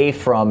away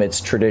from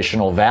its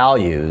traditional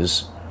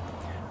values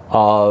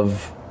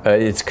of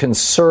its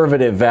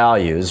conservative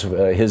values,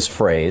 his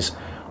phrase,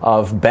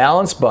 of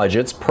balanced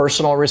budgets,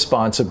 personal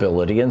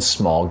responsibility, and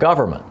small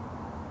government.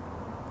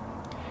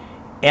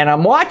 And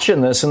I'm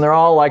watching this, and they're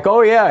all like,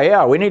 oh,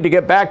 yeah, we need to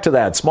get back to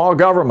that. Small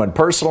government,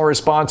 personal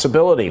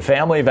responsibility,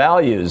 family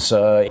values,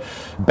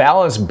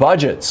 balanced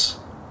budgets.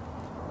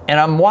 And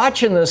I'm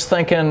watching this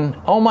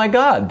thinking, oh, my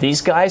God,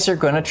 these guys are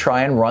going to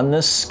try and run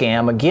this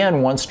scam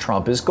again once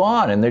Trump is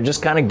gone. And they're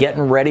just kind of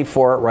getting ready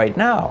for it right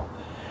now.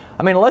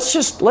 I mean, let's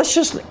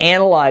just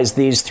analyze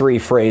these three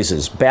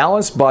phrases: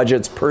 balanced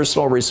budgets,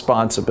 personal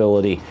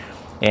responsibility,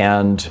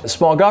 and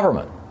small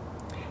government.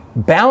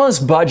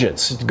 Balanced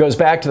budgets goes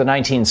back to the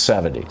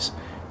 1970s.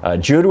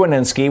 Jude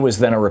Wanniski was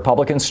then a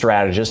Republican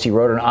strategist. He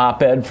wrote an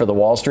op-ed for the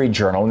Wall Street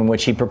Journal in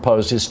which he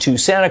proposed his two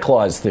Santa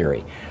Claus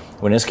theory.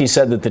 Wanniski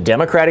said that the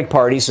Democratic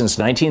Party since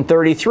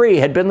 1933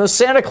 had been the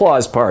Santa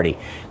Claus Party.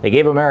 They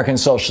gave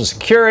Americans Social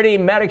Security,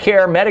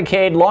 Medicare,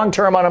 Medicaid,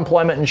 long-term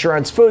unemployment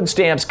insurance, food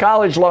stamps,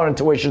 college loan and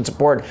tuition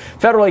support,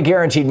 federally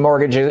guaranteed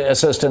mortgage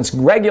assistance,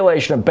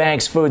 regulation of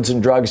banks, foods,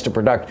 and drugs to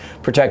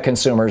protect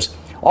consumers.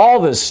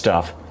 All this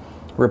stuff.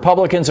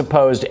 Republicans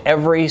opposed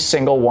every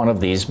single one of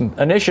these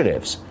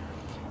initiatives.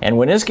 And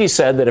Wanniski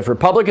said that if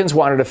Republicans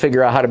wanted to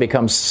figure out how to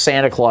become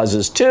Santa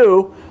Clauses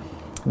too,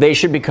 they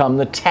should become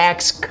the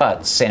tax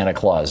cut Santa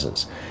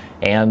Clauses.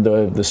 And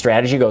the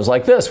strategy goes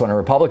like this. When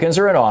Republicans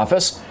are in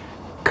office,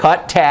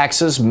 cut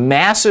taxes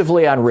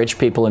massively on rich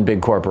people and big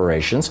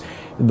corporations,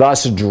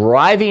 thus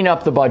driving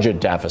up the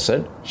budget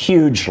deficit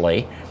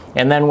hugely.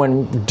 And then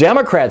when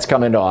Democrats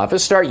come into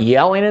office, start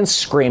yelling and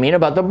screaming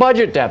about the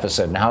budget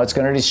deficit and how it's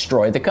going to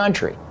destroy the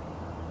country.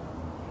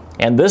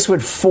 And this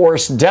would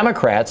force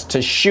Democrats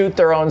to shoot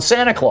their own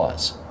Santa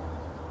Claus.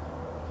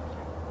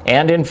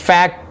 And in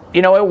fact,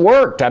 it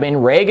worked. I mean,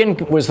 Reagan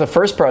was the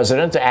first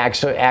president to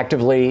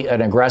actively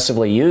and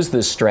aggressively use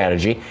this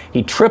strategy.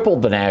 He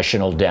tripled the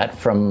national debt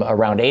from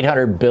around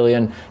 $800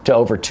 billion to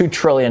over $2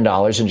 trillion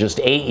in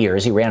just 8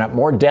 years. He ran up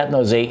more debt in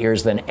those 8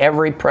 years than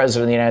every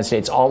president of the United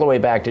States, all the way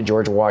back to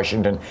George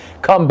Washington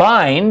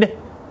combined.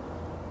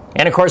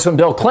 And of course, when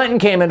Bill Clinton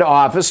came into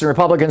office and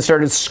Republicans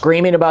started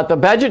screaming about the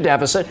budget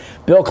deficit,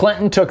 Bill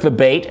Clinton took the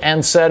bait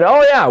and said,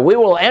 oh yeah, we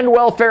will end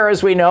welfare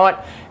as we know it.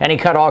 And he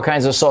cut all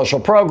kinds of social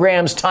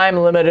programs, time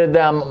limited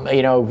them,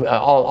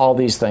 all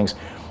these things,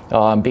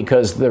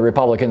 because the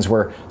Republicans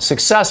were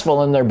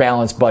successful in their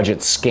balanced budget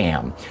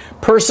scam.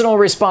 Personal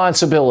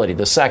responsibility,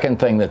 the second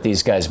thing that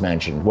these guys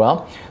mentioned.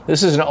 Well,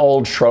 this is an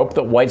old trope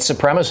that white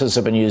supremacists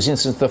have been using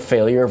since the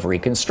failure of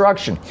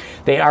Reconstruction.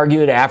 They argue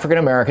that African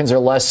Americans are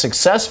less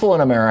successful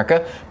in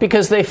America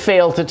because they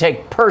fail to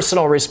take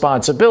personal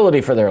responsibility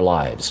for their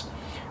lives,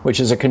 which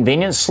is a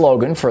convenient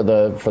slogan for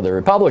the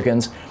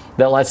Republicans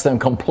that lets them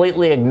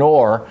completely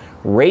ignore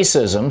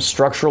racism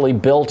structurally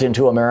built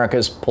into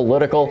America's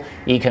political,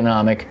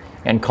 economic,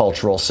 and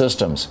cultural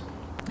systems.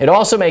 It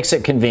also makes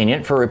it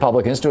convenient for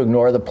Republicans to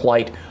ignore the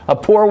plight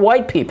of poor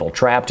white people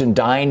trapped in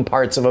dying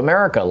parts of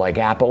America like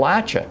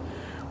Appalachia,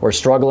 or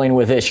struggling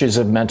with issues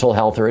of mental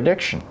health or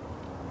addiction.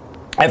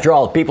 After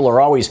all, if people are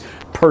always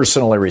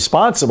personally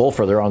responsible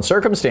for their own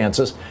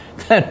circumstances,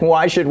 then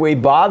why should we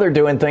bother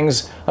doing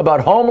things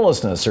about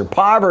homelessness or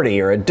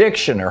poverty or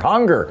addiction or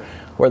hunger,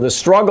 or the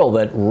struggle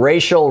that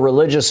racial,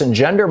 religious, and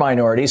gender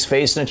minorities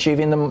face in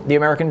achieving the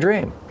American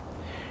dream?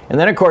 And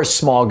then, of course,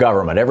 small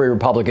government. Every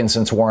Republican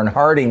since Warren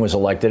Harding was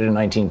elected in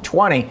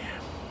 1920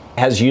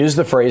 has used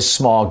the phrase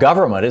small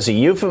government as a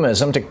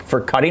euphemism for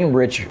cutting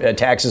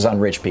taxes on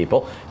rich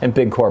people and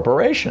big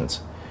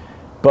corporations.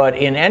 But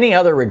in any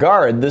other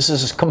regard, this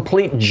is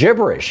complete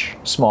gibberish,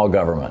 small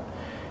government.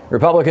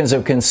 Republicans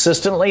have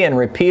consistently and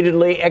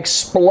repeatedly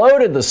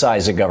exploded the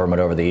size of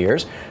government over the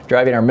years,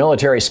 driving our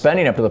military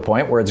spending up to the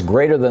point where it's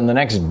greater than the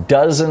next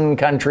dozen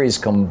countries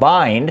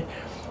combined,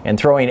 and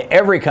throwing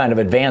every kind of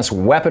advanced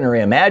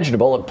weaponry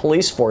imaginable at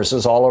police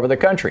forces all over the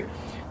country.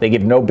 They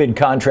give no bid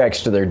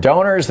contracts to their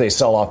donors. They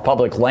sell off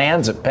public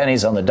lands at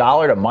pennies on the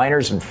dollar to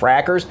miners and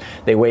frackers.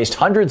 They waste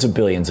hundreds of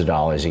billions of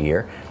dollars a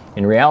year.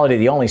 In reality,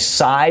 the only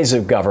size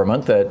of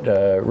government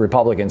that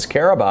Republicans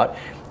care about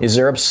is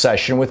their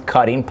obsession with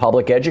cutting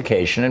public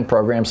education and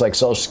programs like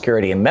Social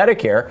Security and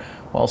Medicare,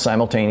 while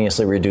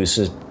simultaneously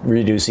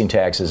reducing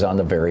taxes on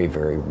the very,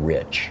 very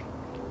rich.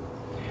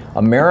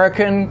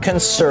 American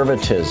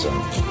conservatism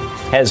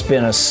has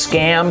been a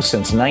scam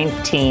since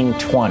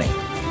 1920,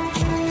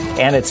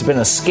 and it's been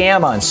a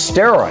scam on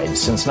steroids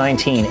since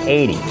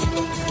 1980.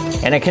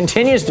 And it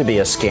continues to be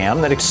a scam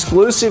that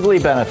exclusively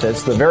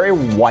benefits the very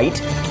white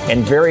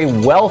and very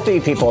wealthy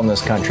people in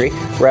this country,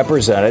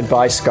 represented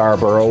by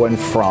Scarborough and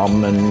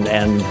Frum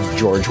and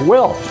George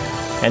Will.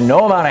 And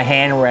no amount of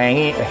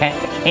hand-wringing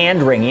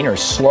or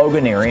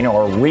sloganeering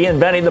or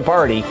reinventing the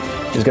party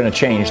is going to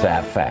change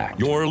that fact.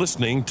 You're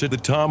listening to the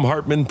Thom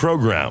Hartmann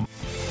Program.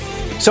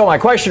 So my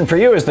question for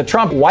you, is the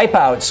Trump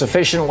wipeout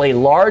sufficiently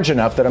large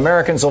enough that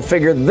Americans will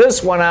figure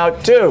this one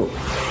out too?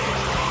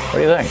 What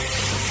do you think?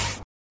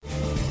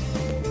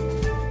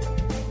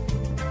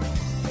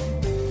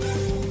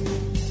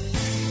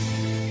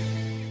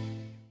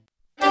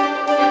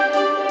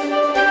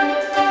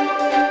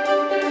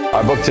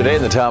 Our book today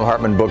in the Thom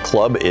Hartmann Book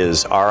Club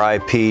is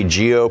R.I.P.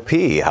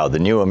 GOP, How the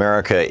New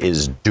America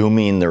is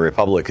Dooming the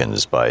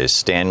Republicans by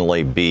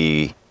Stanley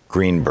B.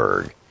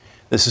 Greenberg.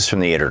 This is from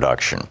the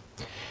introduction.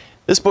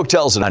 This book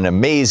tells an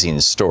amazing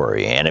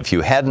story, and if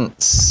you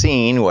hadn't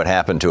seen what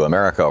happened to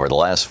America over the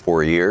last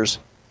 4 years,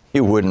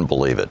 you wouldn't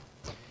believe it.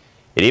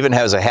 It even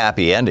has a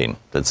happy ending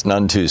that's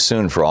none too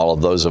soon for all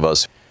of those of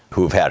us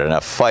who've had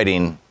enough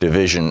fighting,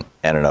 division,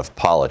 and enough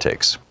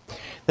politics.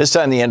 This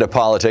time, the end of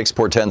politics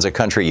portends a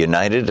country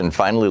united and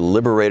finally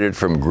liberated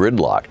from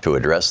gridlock to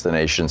address the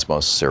nation's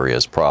most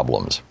serious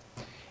problems.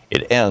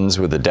 It ends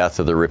with the death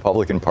of the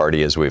Republican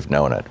Party as we've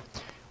known it,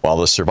 while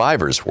the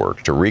survivors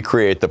work to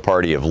recreate the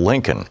party of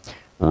Lincoln,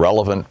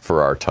 relevant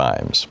for our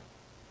times.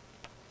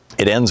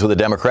 It ends with a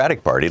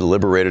Democratic Party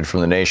liberated from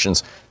the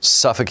nation's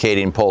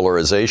suffocating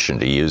polarization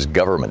to use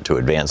government to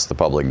advance the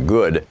public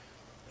good,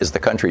 as the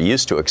country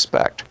used to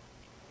expect.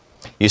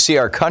 You see,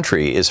 our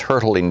country is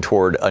hurtling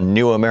toward a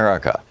new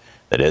America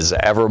that is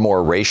ever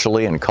more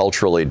racially and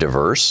culturally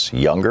diverse,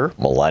 younger,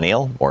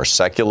 millennial, more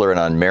secular and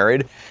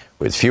unmarried,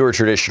 with fewer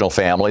traditional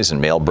families and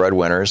male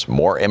breadwinners,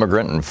 more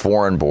immigrant and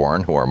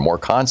foreign-born who are more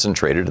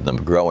concentrated in the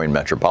growing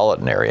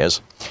metropolitan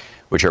areas,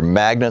 which are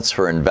magnets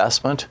for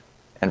investment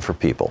and for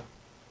people.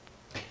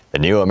 The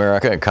new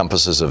America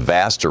encompasses a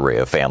vast array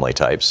of family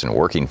types and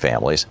working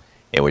families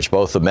in which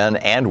both the men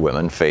and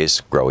women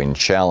face growing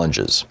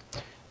challenges.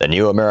 The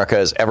new America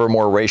is ever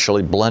more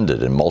racially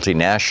blended and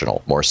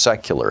multinational, more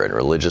secular and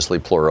religiously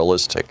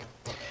pluralistic.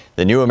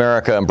 The new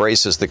America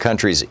embraces the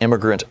country's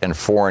immigrant and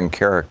foreign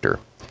character.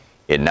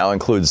 It now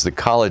includes the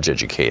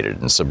college-educated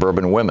and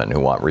suburban women who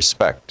want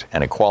respect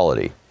and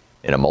equality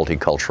in a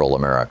multicultural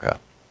America.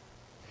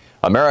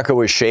 America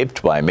was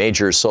shaped by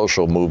major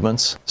social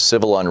movements,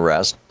 civil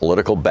unrest,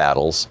 political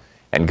battles,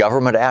 and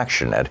government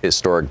action at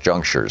historic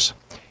junctures,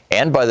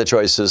 and by the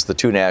choices the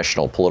two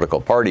national political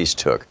parties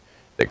took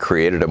that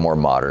created a more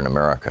modern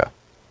America.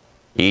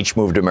 Each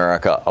moved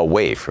America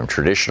away from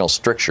traditional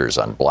strictures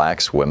on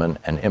blacks, women,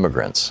 and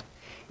immigrants.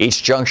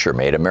 Each juncture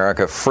made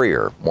America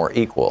freer, more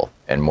equal,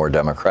 and more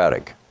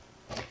democratic.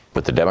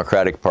 With the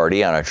Democratic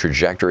Party on a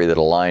trajectory that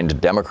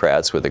aligned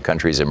Democrats with the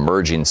country's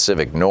emerging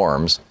civic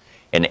norms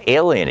and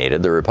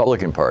alienated the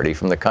Republican Party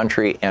from the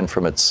country and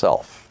from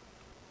itself.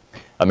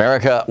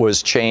 America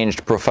was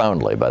changed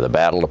profoundly by the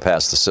battle to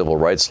pass the civil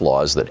rights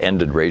laws that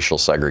ended racial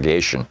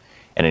segregation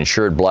and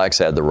ensured blacks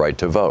had the right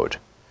to vote.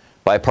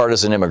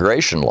 Bipartisan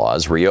immigration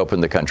laws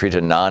reopened the country to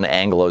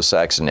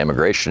non-Anglo-Saxon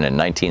immigration in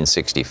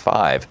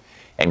 1965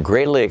 and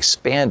greatly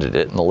expanded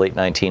it in the late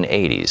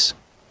 1980s.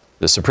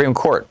 The Supreme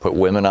Court put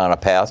women on a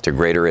path to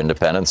greater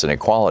independence and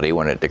equality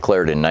when it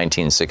declared in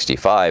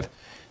 1965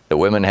 that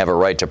women have a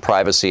right to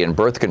privacy and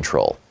birth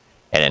control,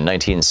 and in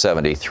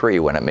 1973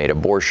 when it made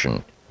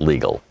abortion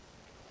legal.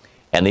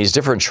 And these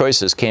different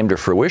choices came to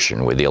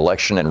fruition with the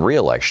election and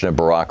re-election of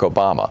Barack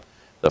Obama,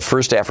 the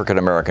first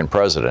African-American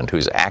president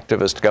whose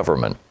activist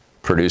government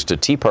produced a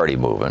Tea Party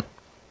movement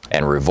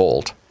and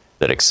revolt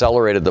that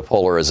accelerated the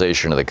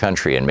polarization of the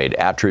country and made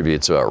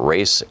attributes about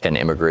race and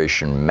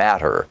immigration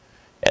matter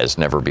as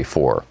never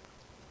before.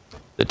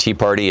 The Tea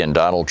Party and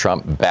Donald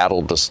Trump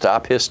battled to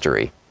stop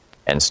history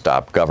and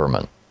stop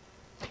government.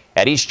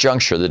 At each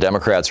juncture, the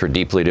Democrats were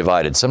deeply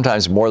divided,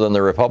 sometimes more than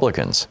the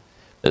Republicans.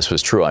 This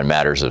was true on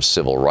matters of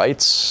civil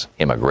rights,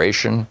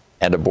 immigration,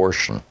 and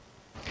abortion.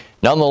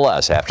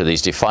 Nonetheless, after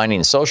these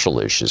defining social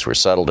issues were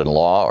settled in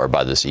law or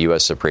by the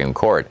U.S. Supreme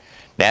Court,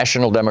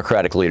 national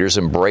Democratic leaders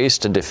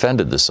embraced and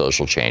defended the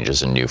social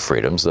changes and new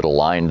freedoms that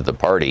aligned the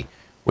party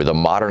with a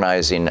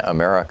modernizing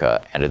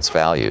America and its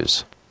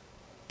values.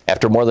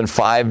 After more than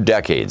 5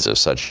 decades of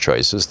such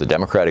choices, the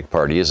Democratic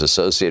Party is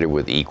associated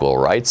with equal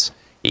rights,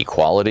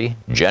 equality,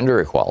 gender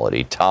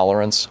equality,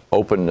 tolerance,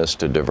 openness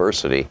to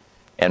diversity,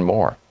 and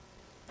more.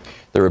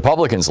 The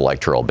Republicans'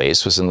 electoral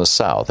base was in the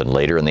South and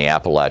later in the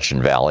Appalachian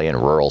Valley and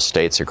rural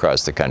states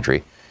across the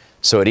country,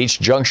 so at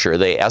each juncture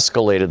they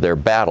escalated their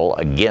battle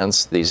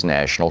against these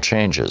national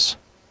changes.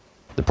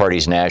 The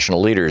party's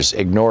national leaders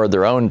ignored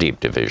their own deep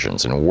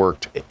divisions and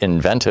worked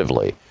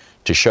inventively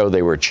to show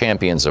they were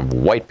champions of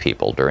white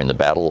people during the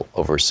battle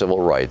over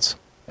civil rights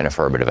and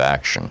affirmative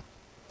action.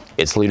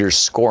 Its leaders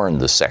scorned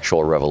the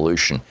sexual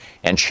revolution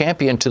and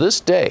championed to this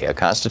day a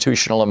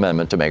constitutional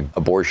amendment to make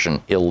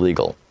abortion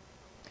illegal.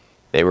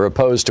 They were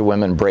opposed to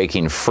women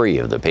breaking free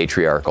of the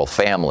patriarchal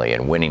family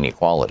and winning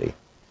equality.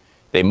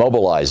 They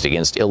mobilized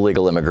against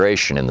illegal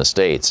immigration in the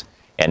states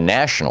and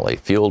nationally,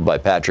 fueled by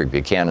Patrick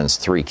Buchanan's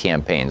 3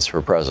 campaigns for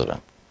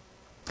president.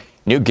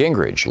 Newt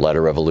Gingrich led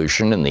a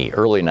revolution in the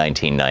early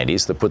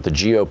 1990s that put the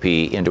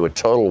GOP into a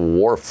total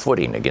war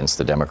footing against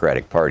the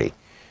Democratic Party,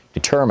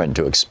 determined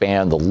to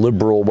expand the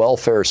liberal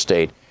welfare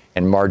state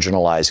and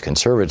marginalize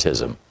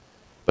conservatism.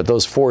 But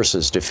those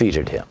forces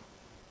defeated him.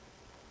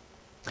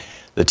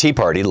 The Tea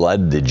Party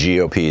led the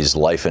GOP's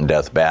life and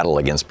death battle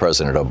against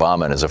President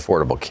Obama and his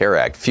Affordable Care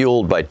Act,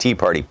 fueled by Tea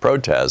Party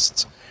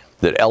protests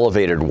that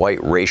elevated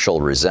white racial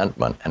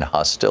resentment and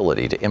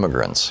hostility to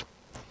immigrants.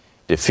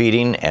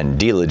 Defeating and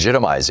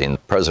delegitimizing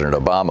President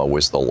Obama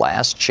was the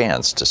last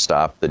chance to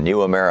stop the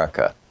new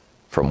America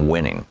from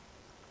winning.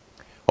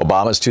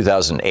 Obama's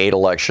 2008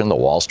 election, the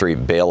Wall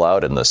Street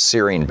bailout, and the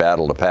searing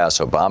battle to pass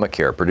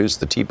Obamacare produced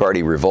the Tea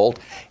Party revolt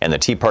and the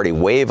Tea Party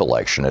wave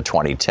election of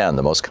 2010,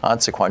 the most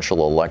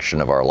consequential election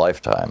of our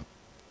lifetime.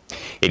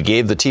 It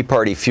gave the Tea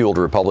Party-fueled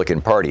Republican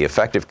Party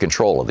effective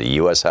control of the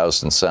U.S.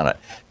 House and Senate,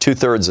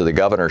 2/3 of the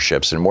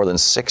governorships, and more than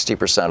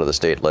 60% of the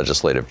state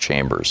legislative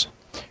chambers,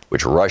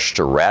 which rushed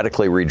to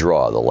radically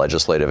redraw the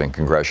legislative and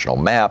congressional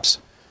maps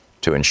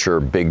to ensure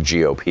big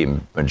GOP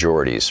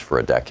majorities for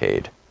a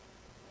decade.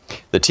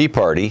 The Tea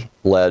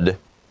Party-led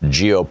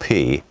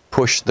GOP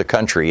pushed the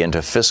country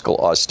into fiscal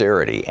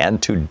austerity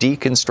and to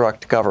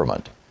deconstruct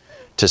government,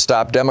 to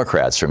stop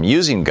Democrats from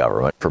using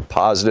government for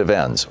positive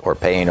ends or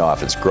paying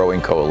off its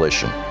growing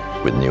coalition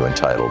with new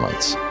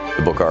entitlements.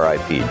 The book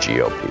R.I.P.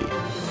 GOP.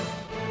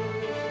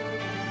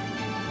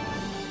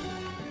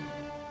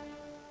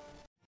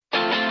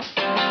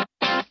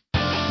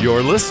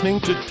 You're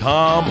listening to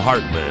Thom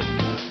Hartmann.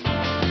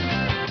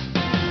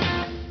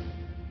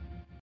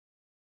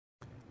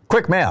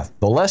 Quick math.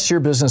 The less your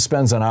business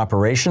spends on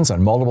operations,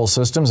 on multiple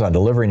systems, on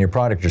delivering your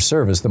product or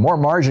service, the more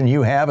margin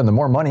you have and the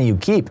more money you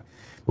keep.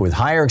 But with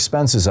higher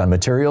expenses on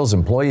materials,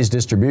 employees,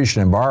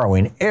 distribution, and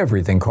borrowing,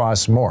 everything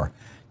costs more.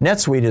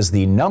 NetSuite is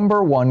the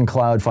 #1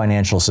 cloud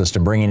financial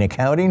system, bringing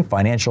accounting,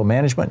 financial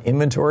management,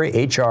 inventory,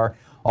 HR,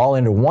 all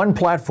into one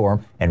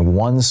platform and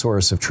one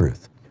source of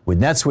truth.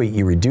 With NetSuite,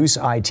 you reduce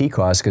IT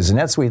costs because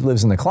NetSuite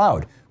lives in the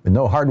cloud with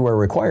no hardware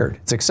required.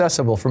 It's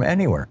accessible from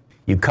anywhere.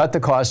 You cut the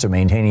cost of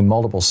maintaining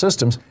multiple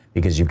systems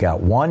because you've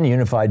got one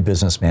unified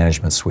business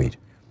management suite.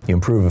 You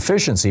improve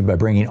efficiency by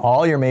bringing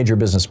all your major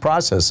business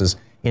processes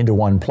into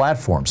one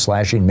platform,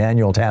 slashing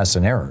manual tasks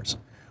and errors.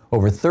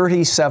 Over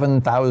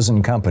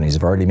 37,000 companies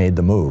have already made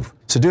the move.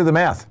 So do the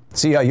math.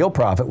 See how you'll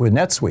profit with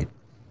NetSuite.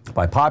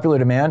 By popular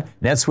demand,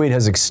 NetSuite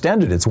has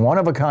extended its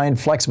one-of-a-kind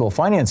flexible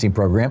financing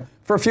program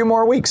for a few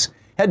more weeks.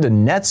 Head to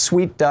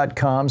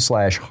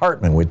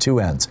netsuite.com/Hartman with 2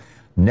 N's.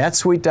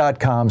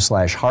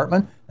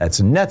 netsuite.com/Hartman.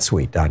 That's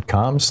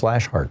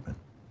netsuite.com/Hartman.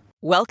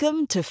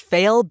 Welcome to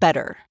Fail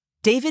Better,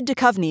 David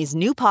Duchovny's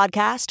new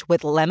podcast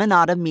with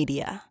Lemonada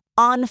Media.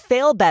 On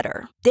Fail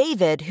Better,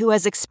 David, who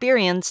has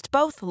experienced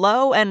both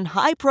low and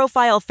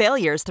high-profile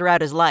failures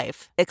throughout his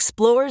life,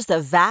 explores the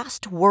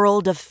vast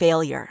world of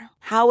failure,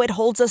 how it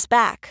holds us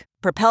back,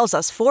 propels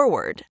us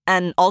forward,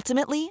 and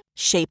ultimately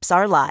shapes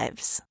our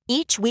lives.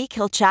 Each week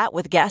he'll chat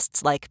with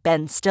guests like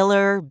Ben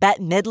Stiller,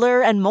 Bette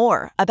Midler, and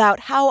more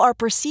about how our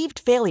perceived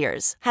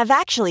failures have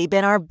actually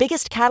been our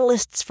biggest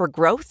catalysts for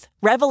growth,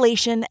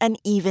 revelation, and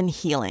even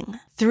healing.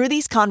 Through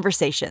these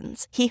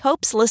conversations, he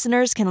hopes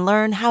listeners can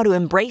learn how to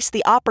embrace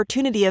the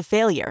opportunity of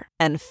failure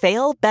and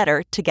fail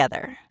better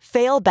together.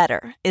 Fail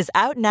Better is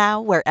out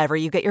now wherever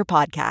you get your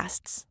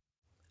podcasts.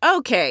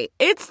 Okay,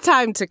 it's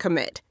time to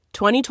commit.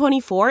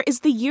 2024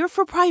 is the year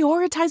for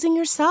prioritizing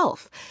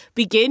yourself.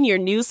 Begin your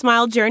new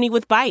smile journey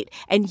with Byte,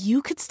 and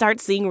you could start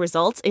seeing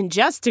results in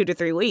just 2 to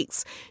 3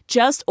 weeks.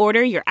 Just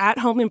order your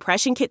at-home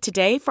impression kit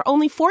today for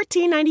only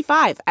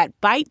 $14.95 at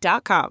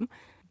Byte.com.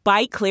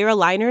 Byte clear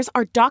aligners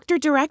are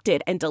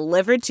doctor-directed and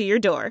delivered to your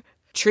door.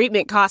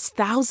 Treatment costs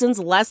thousands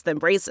less than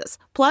braces.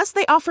 Plus,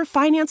 they offer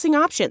financing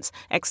options,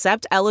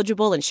 accept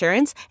eligible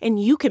insurance, and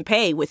you can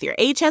pay with your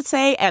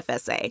HSA,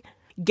 FSA.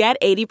 Get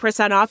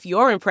 80% off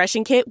your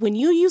impression kit when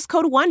you use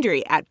code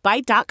WONDERY at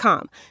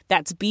Byte.com.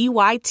 That's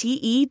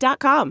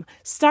BYTE.com.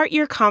 Start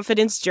your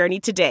confidence journey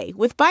today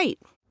with Byte.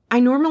 I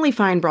normally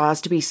find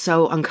bras to be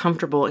so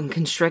uncomfortable and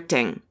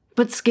constricting,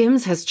 but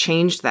Skims has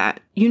changed that.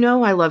 You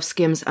know I love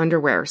Skims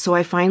underwear, so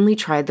I finally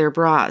tried their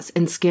bras,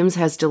 and Skims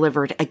has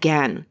delivered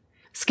again.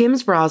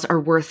 Skims bras are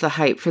worth the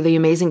hype for the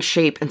amazing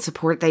shape and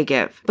support they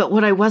give, but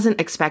what I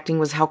wasn't expecting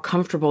was how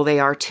comfortable they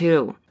are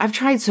too. I've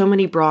tried so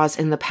many bras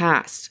in the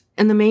past,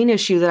 and the main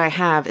issue that I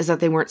have is that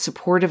they weren't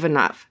supportive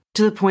enough,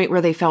 to the point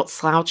where they felt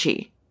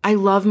slouchy. I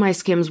love my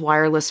Skims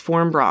wireless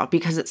form bra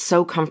because it's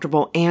so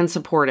comfortable and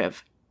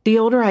supportive. The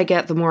older I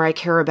get, the more I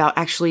care about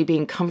actually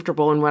being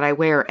comfortable in what I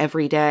wear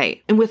every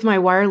day. And with my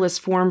wireless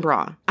form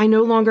bra, I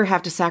no longer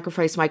have to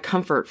sacrifice my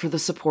comfort for the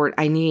support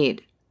I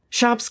need.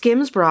 Shop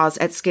Skims bras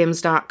at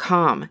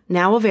skims.com,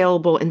 now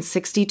available in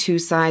 62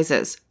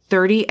 sizes,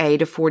 30A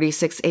to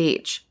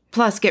 46H.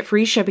 Plus, get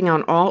free shipping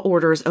on all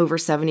orders over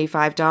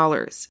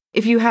 $75.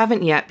 If you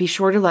haven't yet, be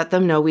sure to let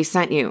them know we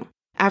sent you.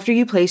 After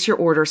you place your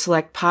order,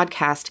 select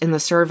Podcast in the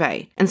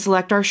survey and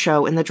select our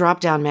show in the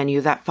drop-down menu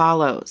that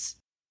follows.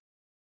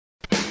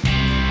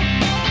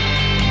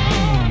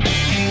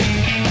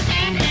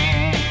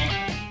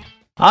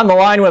 On the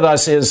line with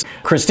us is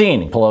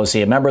Christine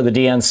Pelosi, a member of the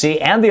DNC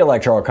and the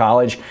Electoral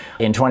College.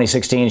 In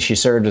 2016, she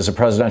served as a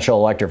presidential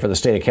elector for the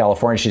state of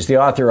California. She's the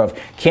author of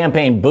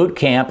Campaign Boot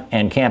Camp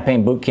and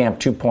Campaign Boot Camp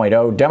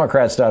 2.0.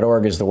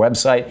 Democrats.org is the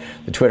website.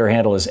 The Twitter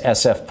handle is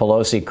SF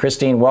Pelosi.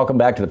 Christine, welcome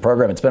back to the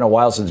program. It's been a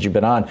while since you've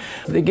been on.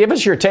 Give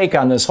us your take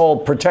on this whole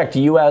Protect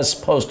U.S.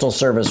 Postal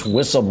Service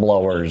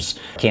Whistleblowers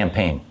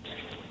campaign.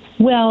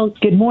 Well,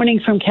 good morning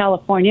from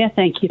California.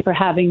 Thank you for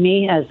having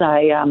me as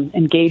I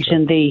engage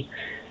in the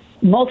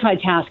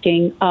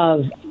multitasking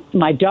of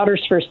my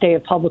daughter's first day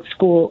of public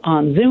school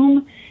on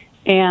Zoom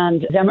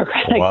and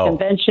Democratic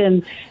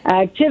convention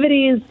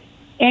activities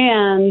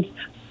and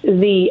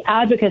the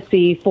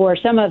advocacy for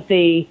some of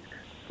the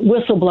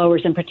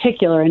whistleblowers in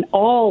particular and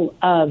all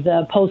of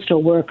the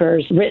postal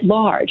workers writ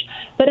large.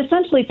 But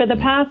essentially for the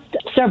past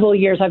several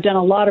years, I've done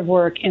a lot of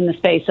work in the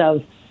space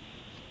of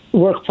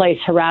workplace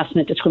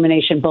harassment,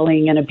 discrimination,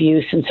 bullying, and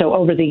abuse. And so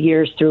over the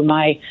years, through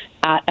my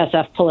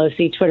SF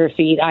Pelosi Twitter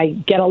feed, I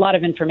get a lot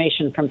of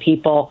information from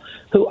people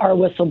who are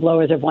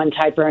whistleblowers of one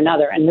type or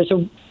another. And there's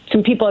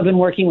some people I've been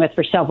working with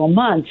for several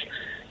months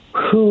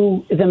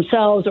who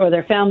themselves or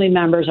their family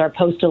members are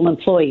postal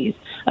employees.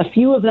 A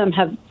few of them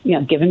have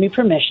given me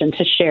permission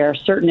to share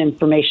certain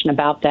information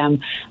about them.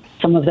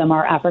 Some of them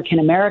are African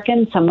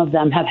American. Some of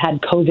them have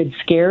had COVID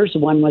scares.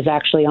 One was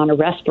actually on a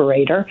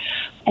respirator.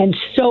 And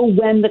so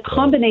when the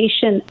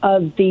combination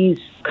of these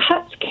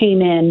cuts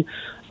came in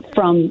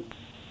from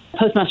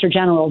Postmaster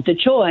General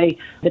DeJoy,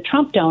 the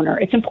Trump donor,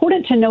 it's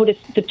important to notice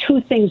the two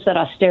things that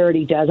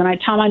austerity does.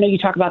 And Tom, I know you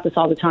talk about this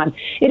all the time.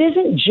 It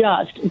isn't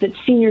just that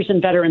seniors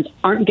and veterans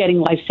aren't getting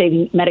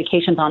life-saving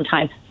medications on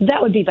time.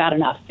 That would be bad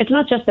enough. It's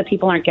not just that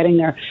people aren't getting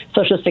their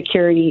Social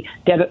Security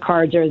debit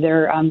cards or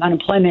their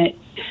unemployment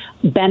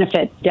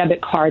benefit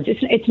debit cards.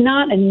 It's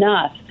not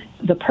enough.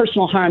 The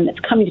personal harm that's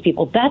coming to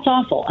people, that's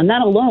awful. And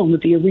that alone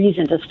would be a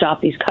reason to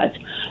stop these cuts.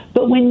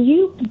 But when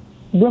you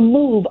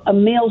remove a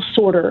mail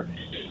sorter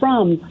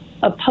from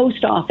a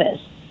post office,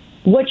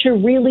 what you're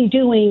really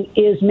doing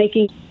is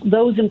making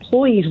those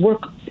employees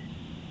work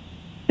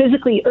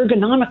physically,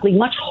 ergonomically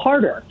much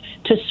harder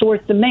to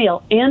sort the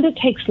mail, and it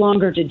takes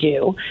longer to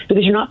do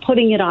because you're not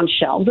putting it on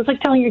shelves. It's like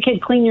telling your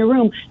kid, clean your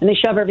room, and they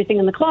shove everything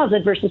in the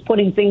closet versus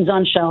putting things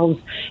on shelves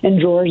and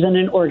drawers in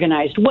an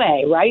organized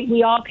way, right?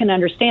 We all can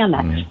understand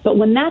that. Mm-hmm. But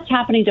when that's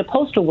happening to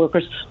postal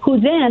workers, who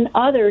then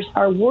others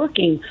are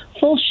working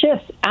full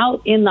shifts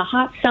out in the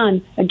hot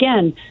sun,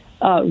 again,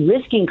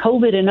 risking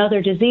COVID and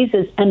other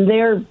diseases, and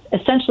they're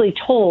essentially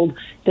told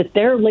that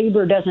their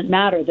labor doesn't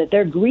matter, that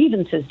their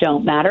grievances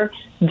don't matter,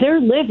 they're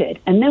livid.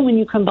 And then when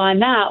you combine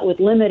that with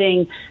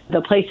limiting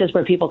the places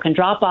where people can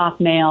drop off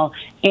mail,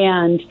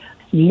 and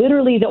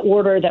literally the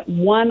order that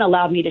one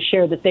allowed me to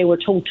share that they were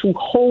told to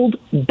hold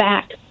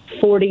back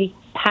 40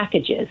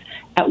 packages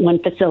at one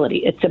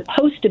facility. It's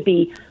supposed to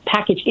be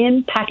package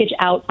in, package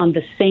out on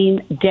the same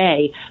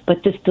day,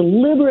 but this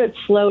deliberate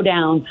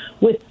slowdown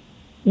with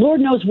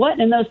Lord knows what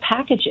in those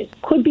packages.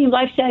 Could be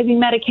life-saving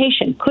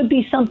medication. Could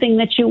be something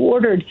that you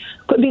ordered.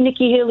 Could be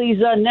Nikki Haley's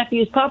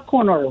nephew's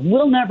popcorn order.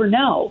 We'll never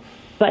know.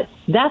 But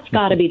that's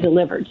got to be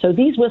delivered. So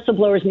these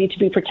whistleblowers need to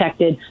be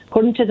protected.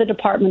 According to the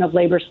Department of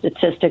Labor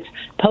statistics,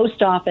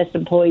 post office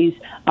employees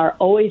are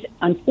always,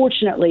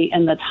 unfortunately,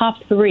 in the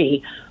top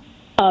 3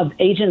 of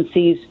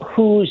agencies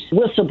whose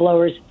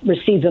whistleblowers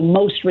receive the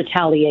most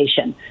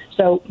retaliation.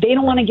 So they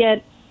don't want to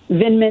get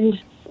Vindman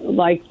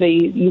like the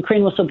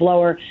Ukraine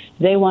whistleblower.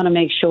 They want to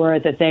make sure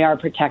that they are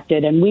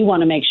protected, and we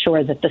want to make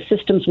sure that the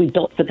systems we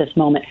built for this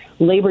moment,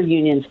 labor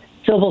unions,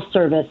 civil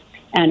service,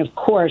 and of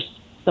course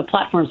the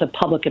platforms of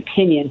public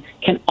opinion,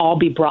 can all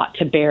be brought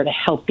to bear to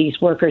help these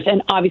workers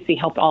and obviously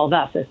help all of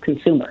us as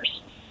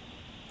consumers.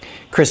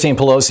 Christine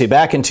Pelosi,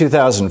 back in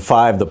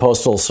 2005, the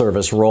Postal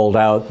Service rolled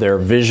out their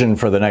vision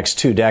for the next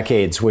 2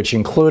 decades, which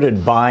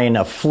included buying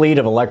a fleet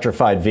of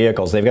electrified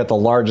vehicles. They've got the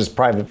largest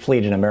private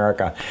fleet in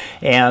America,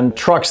 and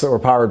trucks that were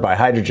powered by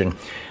hydrogen.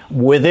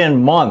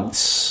 Within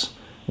months,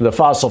 the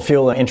fossil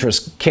fuel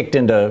interests kicked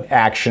into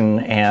action,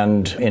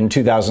 and in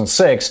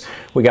 2006,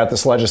 we got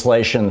this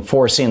legislation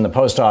forcing the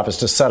post office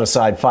to set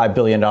aside $5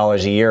 billion a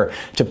year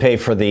to pay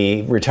for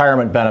the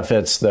retirement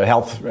benefits, the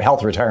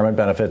health retirement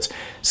benefits,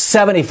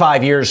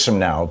 75 years from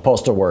now,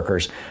 postal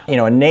workers.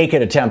 A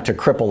naked attempt to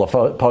cripple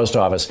the post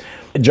office,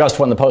 just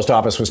when the post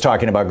office was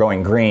talking about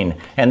going green.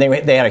 And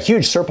they had a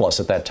huge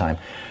surplus at that time.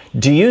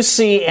 Do you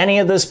see any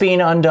of this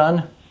being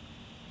undone?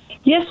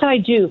 Yes, I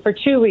do, for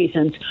 2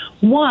 reasons.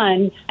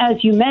 One,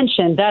 as you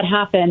mentioned, that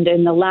happened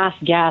in the last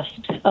gasp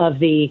of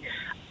the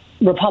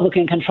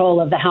Republican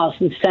control of the House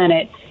and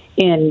Senate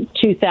in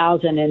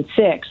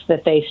 2006,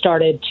 that they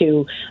started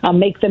to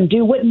make them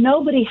do what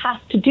nobody has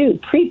to do,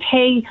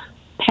 prepay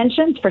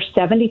pensions for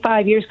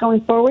 75 years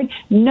going forward.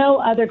 No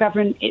other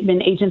government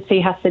agency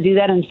has to do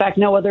that. In fact,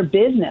 no other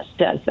business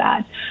does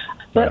that.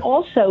 But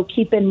also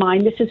keep in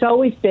mind, this has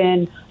always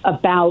been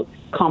about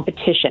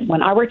competition.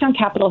 When I worked on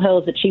Capitol Hill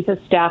as the chief of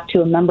staff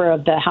to a member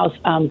of the House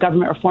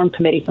Government Reform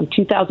Committee from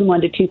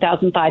 2001 to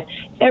 2005,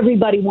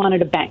 everybody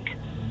wanted a bank.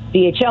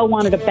 DHL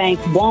wanted a bank,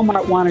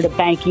 Walmart wanted a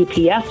bank,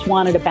 UPS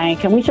wanted a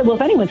bank, and we said, well,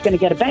 if anyone's going to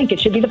get a bank,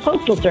 it should be the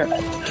Postal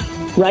Service,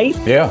 right?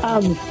 Yeah.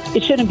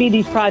 It shouldn't be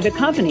these private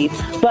companies,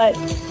 but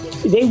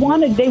what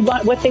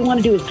they want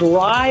to do is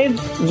drive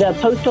the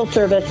Postal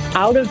Service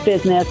out of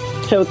business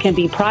so it can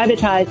be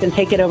privatized and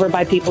taken over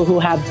by people who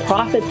have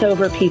profits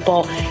over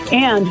people,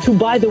 and who,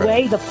 by the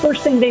way, the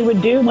first thing they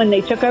would do when they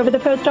took over the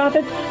post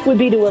office would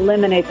be to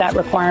eliminate that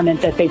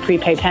requirement that they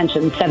prepay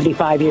pensions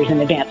 75 years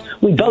in advance.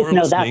 We both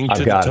know that.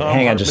 I've got it.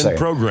 Hang on just a second.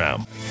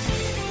 Program.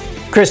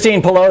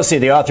 Christine Pelosi,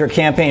 the author of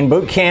Campaign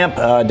Boot Camp,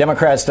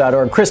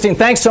 Democrats.org. Christine,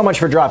 thanks so much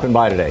for dropping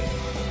by today.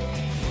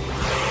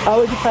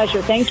 Always a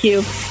pleasure. Thank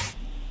you.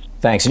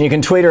 Thanks. And you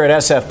can tweet her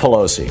at SF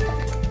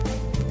Pelosi.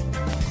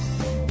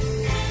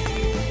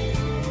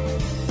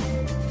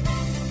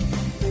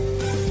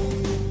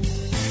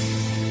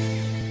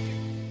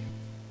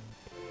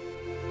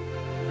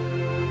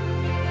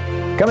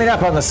 Coming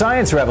up on the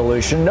Science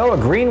Revolution, Noah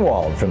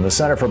Greenwald from the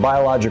Center for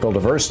Biological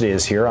Diversity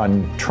is here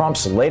on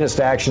Trump's latest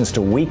actions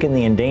to weaken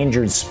the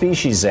Endangered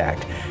Species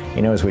Act.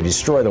 You know, as we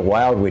destroy the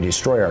wild, we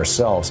destroy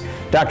ourselves.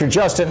 Dr.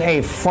 Justin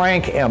A.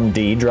 Frank,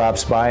 MD,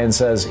 drops by and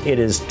says it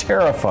is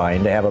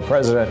terrifying to have a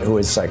president who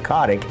is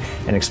psychotic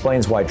and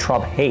explains why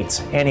Trump hates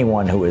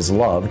anyone who is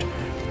loved.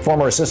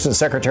 Former Assistant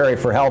Secretary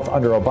for Health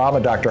under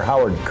Obama, Dr.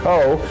 Howard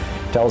Koh,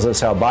 tells us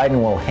how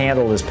Biden will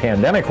handle this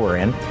pandemic we're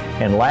in.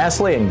 And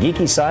lastly, in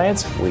geeky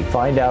science, we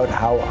find out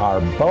how our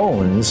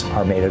bones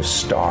are made of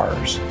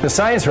stars. The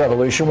Science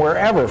Revolution,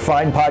 wherever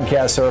fine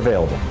podcasts are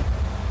available.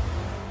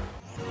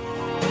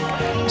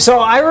 So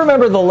I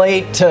remember the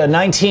late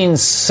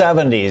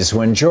 1970s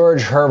when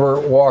George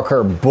Herbert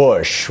Walker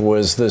Bush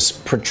was this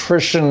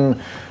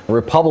patrician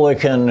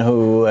Republican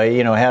who,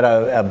 had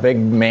a big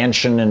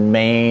mansion in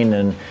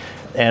Maine,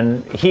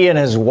 and he and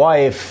his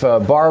wife,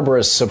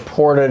 Barbara,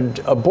 supported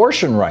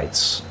abortion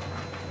rights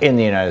in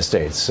the United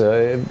States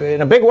in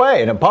a big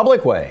way, in a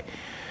public way.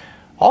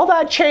 All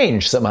that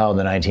changed somehow in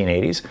the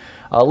 1980s.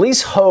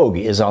 Ilyse Hogue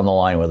is on the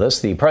line with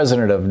us, the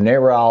president of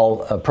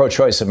NARAL,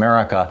 Pro-Choice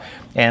America,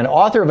 and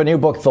author of a new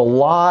book, The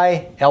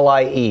Lie,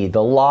 L-I-E,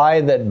 The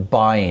Lie That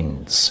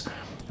Binds.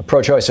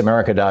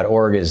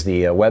 ProChoiceAmerica.org is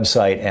the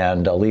website,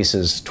 and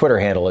Ilyse's Twitter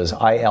handle is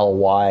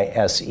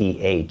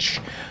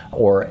ILYSEH,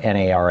 or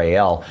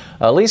NARAL.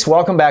 Ilyse,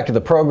 welcome back to the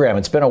program.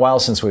 It's been a while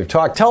since we've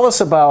talked. Tell us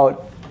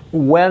about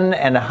when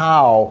and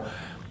how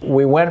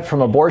we went from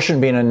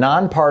abortion being a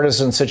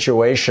nonpartisan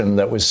situation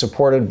that was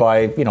supported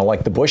by,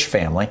 like the Bush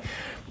family,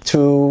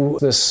 to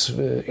this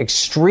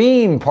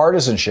extreme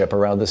partisanship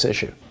around this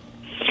issue.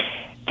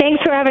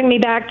 Thanks for having me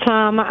back,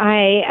 Tom.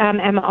 I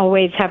am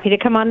always happy to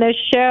come on this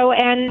show.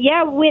 And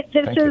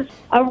this is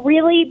a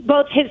really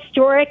both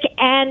historic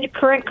and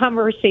current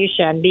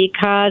conversation,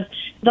 because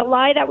the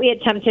lie that we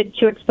attempted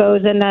to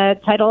expose in the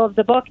title of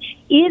the book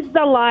is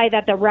the lie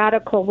that the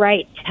radical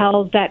right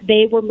tells, that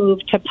they were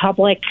moved to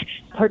public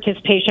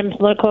participation,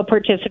 political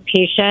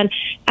participation,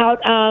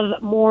 out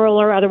of moral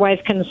or otherwise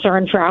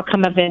concern for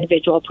outcome of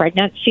individual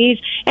pregnancies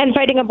and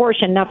fighting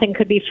abortion. Nothing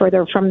could be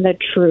further from the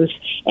truth.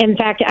 In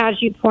fact,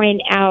 as you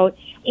point out,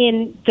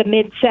 in the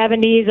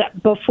mid-'70s,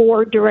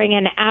 before, during,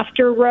 and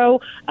after Roe,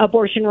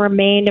 abortion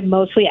remained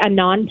mostly a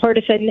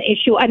nonpartisan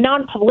issue, a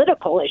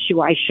non-political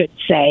issue, I should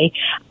say.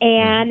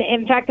 And,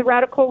 in fact, the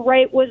radical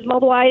right was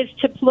mobilized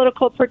to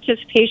political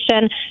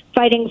participation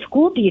fighting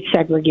school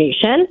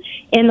desegregation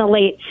in the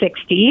late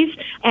 60s.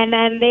 And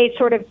then they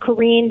sort of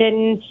careened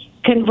and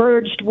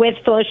converged with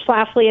Phyllis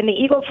Schlafly and the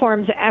Eagle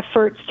Forum's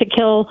efforts to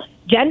kill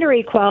gender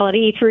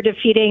equality through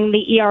defeating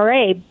the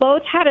ERA.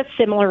 Both had a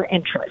similar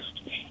interest.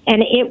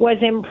 And it was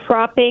in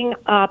propping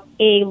up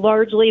a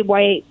largely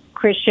white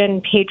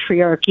Christian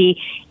patriarchy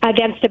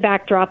against a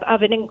backdrop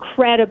of an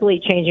incredibly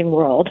changing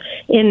world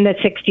in the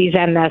 60s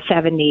and the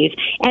 70s.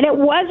 And it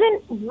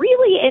wasn't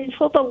really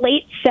until the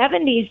late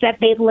 70s that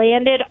they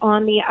landed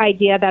on the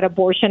idea that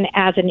abortion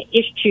as an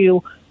issue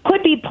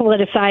could be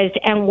politicized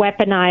and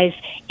weaponized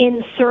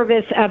in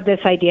service of this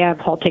idea of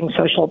halting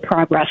social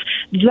progress.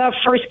 The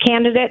first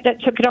candidate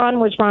that took it on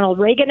was Ronald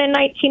Reagan in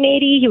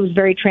 1980. He was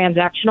very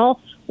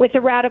transactional with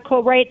the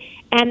radical right,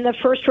 and the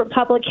first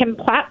Republican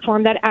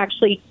platform that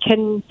actually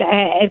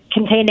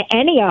contained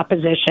any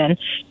opposition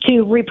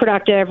to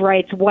reproductive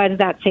rights was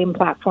that same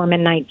platform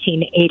in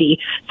 1980.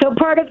 So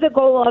part of the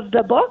goal of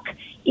the book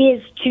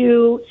is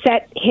to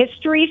set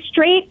history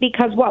straight,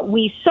 because what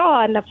we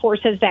saw in the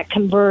forces that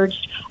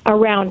converged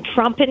around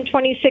Trump in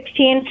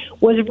 2016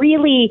 was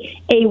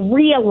really a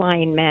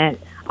realignment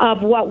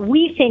of what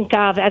we think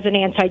of as an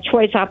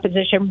anti-choice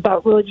opposition,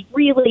 but was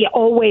really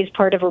always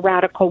part of a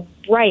radical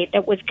right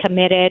that was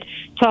committed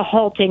to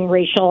halting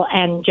racial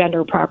and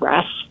gender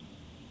progress.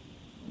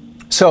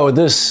 So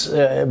this,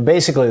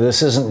 basically,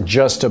 this isn't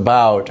just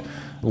about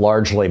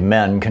largely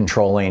men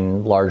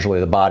controlling largely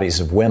the bodies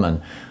of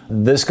women.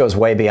 This goes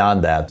way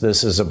beyond that.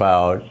 This is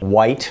about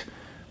white,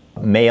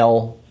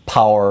 male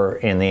power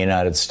in the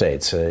United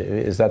States.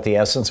 Is that the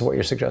essence of what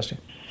you're suggesting?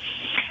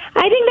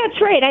 I think that's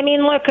right. I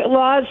mean, look,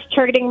 laws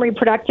targeting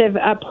reproductive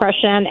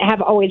oppression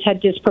have always had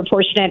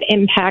disproportionate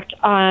impact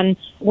on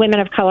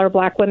women of color,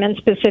 black women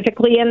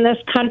specifically in this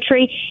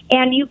country.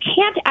 And you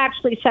can't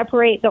actually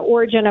separate the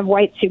origin of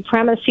white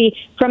supremacy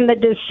from the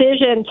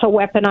decision to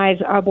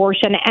weaponize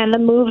abortion and the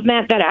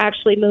movement that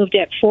actually moved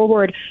it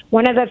forward.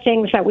 One of the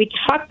things that we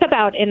talked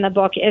about in the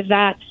book is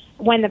that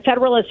when the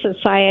Federalist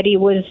Society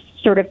was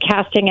sort of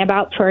casting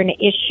about for an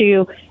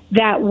issue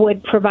that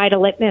would provide a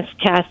litmus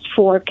test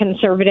for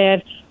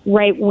conservative,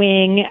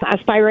 right-wing,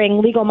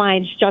 aspiring legal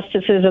minds,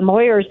 justices, and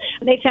lawyers,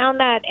 they found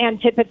that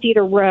antipathy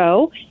to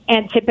Roe,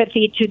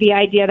 antipathy to the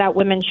idea that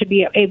women should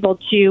be able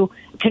to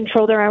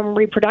control their own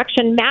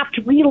reproduction, mapped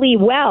really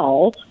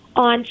well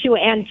onto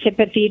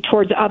antipathy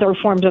towards other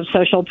forms of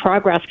social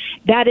progress.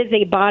 That is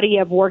a body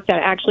of work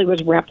that actually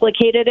was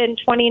replicated in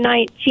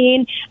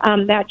 2019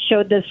 that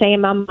showed the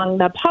same among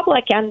the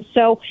public. And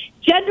so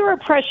gender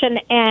oppression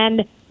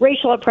and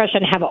racial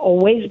oppression have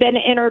always been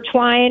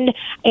intertwined,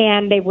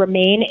 and they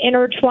remain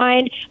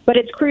intertwined, but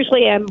it's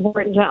crucially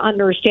important to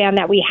understand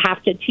that we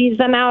have to tease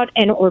them out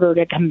in order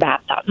to combat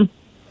them.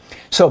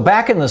 So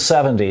back in the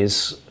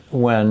 70s,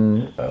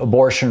 when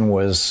abortion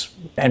was,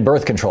 and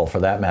birth control for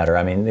that matter,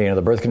 I mean,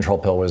 the birth control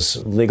pill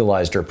was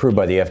legalized or approved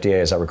by the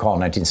FDA, as I recall, in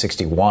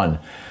 1961.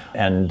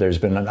 And there's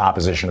been an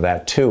opposition to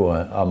that, too,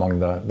 among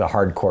the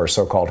hardcore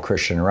so-called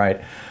Christian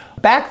right.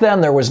 Back then,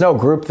 there was no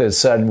group that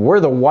said, we're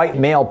the white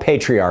male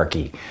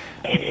patriarchy.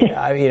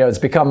 It's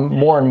become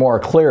more and more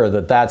clear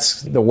that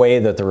that's the way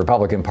that the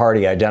Republican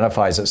Party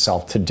identifies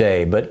itself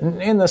today. But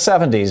in the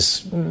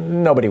 70s,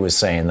 nobody was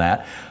saying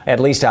that,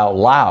 at least out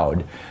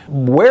loud.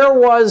 Where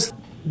was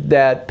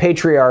that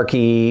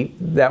patriarchy,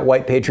 that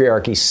white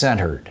patriarchy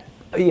centered,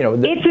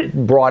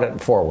 brought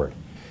it forward?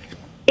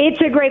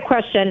 It's a great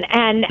question,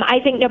 and I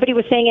think nobody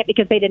was saying it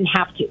because they didn't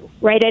have to,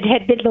 right? It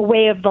had been the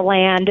way of the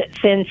land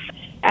since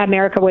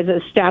America was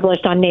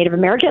established on Native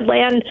American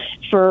land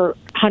for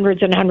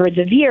hundreds and hundreds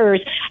of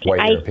years. For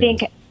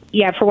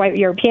white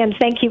Europeans.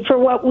 Thank you. For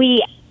what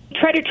we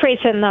try to trace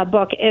in the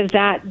book is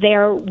that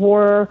there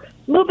were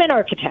movement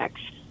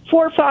architects,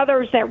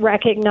 forefathers that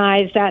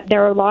recognized that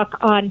their lock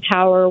on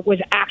power was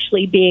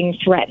actually being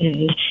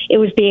threatened. It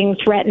was being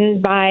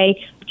threatened by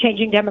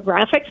changing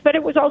demographics, but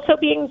it was also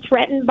being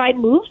threatened by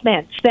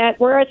movements that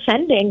were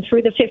ascending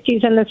through the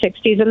 50s and the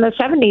 60s and the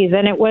 70s.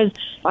 And it was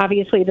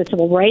obviously the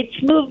civil rights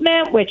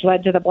movement, which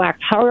led to the Black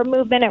Power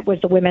movement. It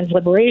was the women's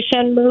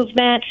liberation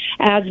movement,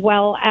 as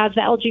well as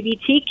the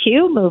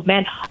LGBTQ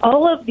movement.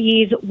 All of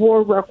these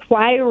were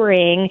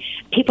requiring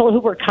people who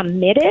were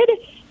committed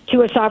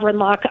to a sovereign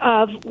lock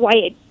of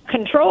white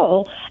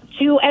control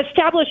to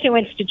establish new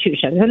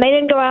institutions. And they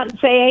didn't go out and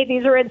say, hey,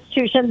 these are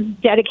institutions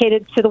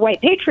dedicated to the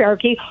white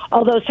patriarchy,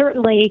 although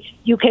certainly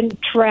you can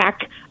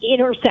track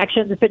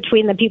intersections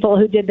between the people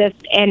who did this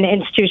and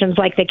institutions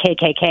like the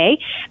KKK.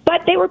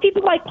 But they were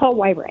people like Paul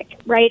Weyrich,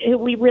 right, who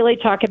we really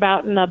talk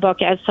about in the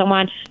book as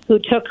someone who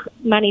took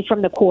money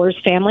from the Coors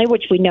family,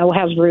 which we know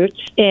has roots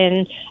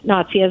in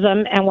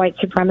Nazism and white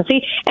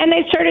supremacy, and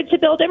they started to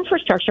build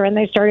infrastructure, and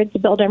they started to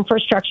build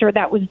infrastructure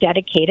that was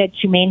dedicated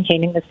to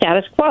maintaining the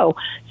status quo.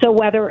 So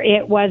whether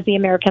it was the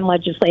American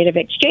Legislative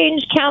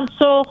Exchange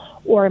Council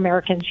or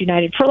Americans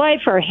United for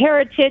Life or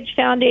Heritage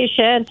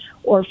Foundation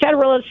or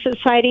Federalist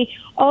Society,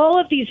 all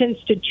of these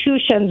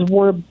institutions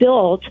were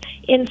built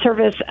in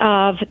service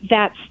of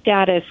that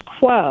status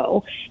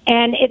quo.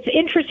 And it's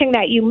interesting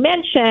that you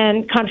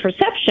mention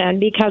contraception,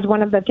 because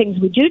one of the things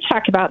we do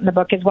talk about in the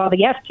book is while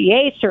the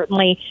FDA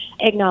certainly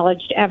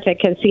acknowledged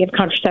efficacy of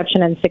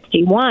contraception in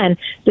 1961,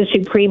 the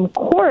Supreme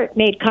Court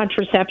made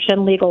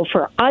contraception legal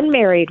for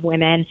unmarried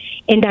women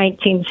in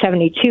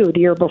 1972, the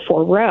year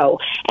before Roe.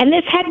 And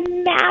this had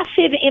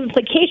massive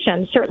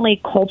implications,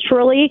 certainly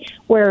culturally,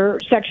 where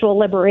sexual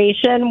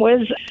liberation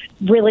was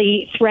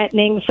really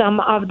threatening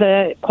some of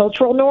the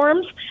cultural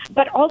norms,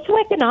 but also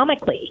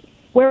economically,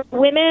 where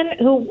women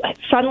who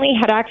suddenly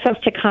had access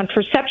to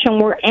contraception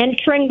were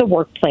entering the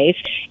workplace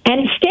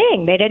and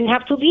staying. They didn't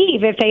have to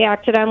leave if they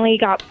accidentally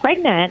got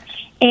pregnant,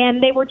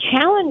 and they were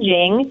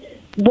challenging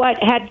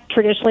what had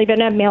traditionally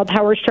been a male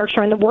power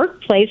structure in the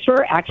workplace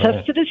for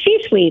access to the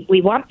C-suite. We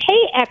want pay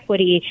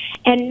equity,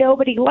 and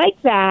nobody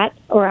liked that,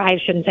 or I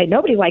shouldn't say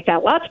nobody liked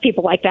that. Lots of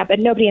people like that, but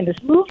nobody in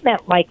this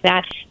movement liked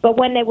that. But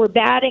when they were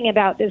batting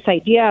about this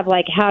idea of,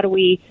 like, how do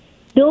we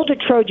build a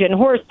Trojan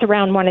horse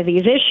around one of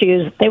these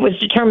issues, it was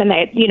determined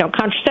that,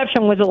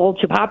 contraception was a little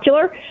too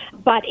popular,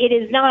 but it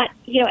is not,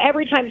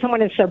 every time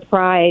someone is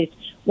surprised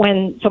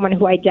when someone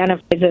who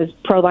identifies as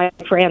pro-life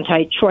or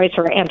anti-choice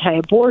or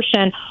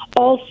anti-abortion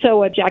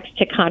also objects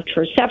to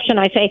contraception,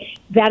 I say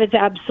that is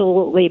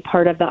absolutely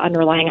part of the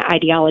underlying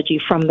ideology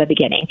from the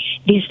beginning.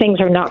 These things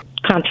are not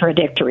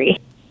contradictory.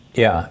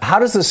 Yeah. How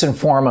does this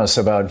inform us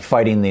about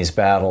fighting these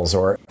battles,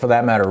 or, for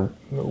that matter,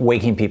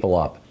 waking people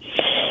up?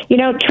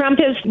 Trump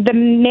is the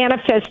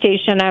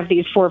manifestation of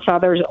these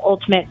forefathers'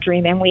 ultimate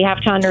dream, and we have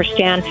to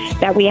understand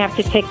that we have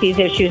to take these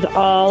issues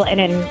all in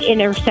an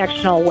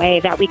intersectional way,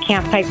 that we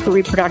can't fight for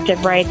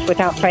reproductive rights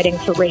without fighting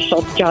for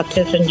racial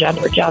justice and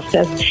gender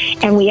justice.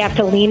 And we have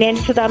to lean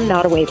into them,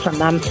 not away from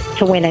them,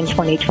 to win in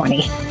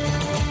 2020.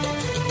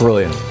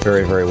 Brilliant.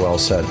 Very, very well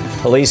said.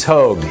 Ilyse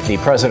Hogue, the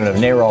president of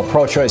NARAL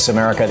Pro-Choice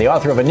America, the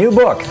author of a new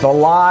book, The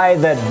Lie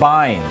That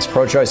Binds,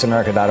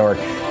 prochoiceamerica.org.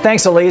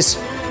 Thanks, Ilyse.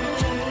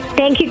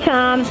 Thank you,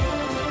 Tom.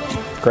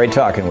 Great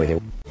talking with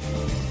you.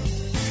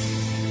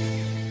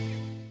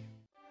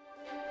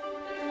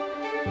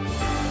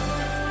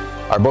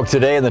 Our book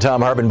today in the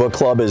Thom Hartmann Book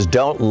Club is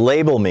Don't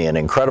Label Me, an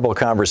incredible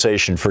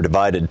conversation for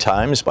divided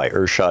times by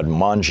Irshad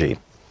Manji.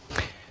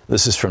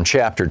 This is from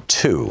Chapter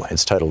 2.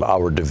 It's titled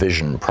Our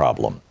Division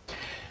Problem.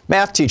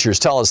 Math teachers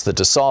tell us that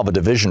to solve a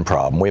division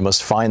problem, we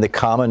must find the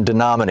common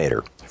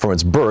denominator. From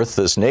its birth,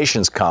 this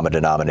nation's common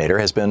denominator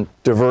has been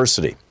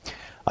diversity.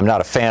 I'm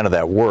not a fan of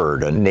that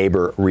word. A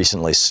neighbor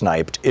recently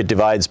sniped. It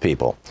divides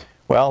people.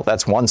 Well,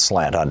 that's one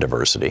slant on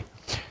diversity.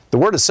 The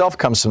word itself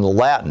comes from the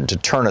Latin to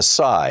turn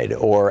aside,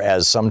 or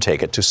as some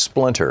take it, to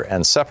splinter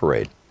and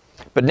separate.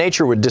 But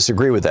nature would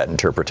disagree with that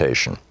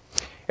interpretation.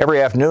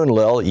 Every afternoon,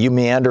 Lil, you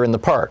meander in the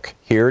park.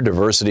 Here,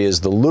 diversity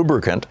is the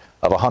lubricant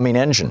of a humming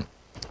engine.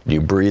 Do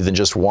you breathe in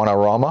just one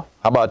aroma?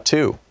 How about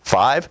 2?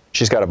 5?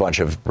 She's got a bunch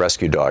of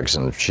rescue dogs,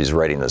 and she's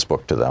writing this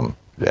book to them,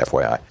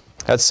 FYI.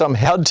 That's some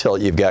head tilt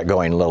you've got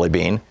going, Lily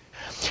Bean.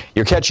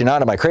 You're catching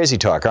on to my crazy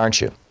talk,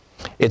 aren't you?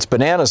 It's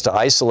bananas to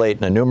isolate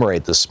and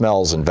enumerate the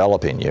smells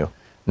enveloping you.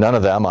 None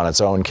of them on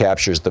its own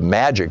captures the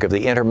magic of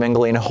the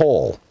intermingling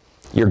whole.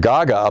 You're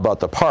gaga about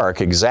the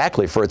park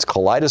exactly for its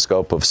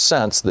kaleidoscope of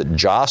scents that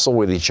jostle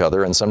with each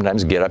other and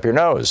sometimes get up your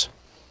nose.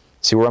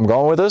 See where I'm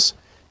going with this?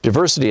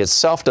 Diversity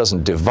itself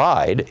doesn't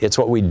divide. It's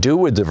what we do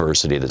with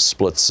diversity that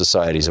splits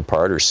societies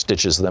apart or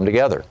stitches them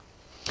together.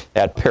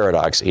 That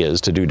paradox is,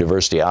 to do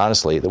diversity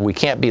honestly, that we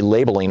can't be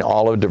labeling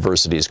all of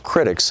diversity's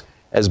critics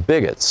as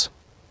bigots.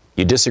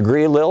 You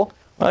disagree, Lil?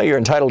 Well, you're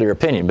entitled to your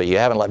opinion, but you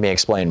haven't let me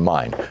explain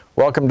mine.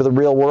 Welcome to the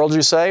real world,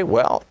 you say?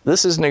 Well,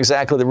 this isn't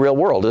exactly the real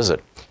world, is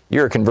it?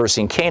 You're a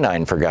conversing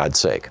canine, for God's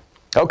sake.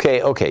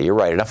 Okay, you're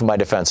right. Enough of my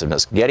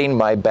defensiveness. Getting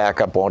my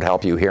back up won't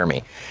help you hear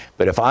me.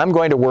 But if I'm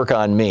going to work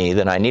on me,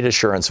 then I need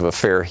assurance of a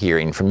fair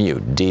hearing from you.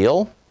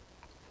 Deal?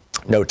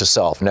 Note to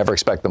self, never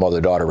expect the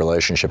mother-daughter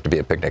relationship to be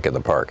a picnic in the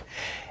park.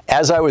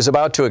 As I was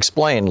about to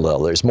explain, Lil,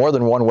 there's more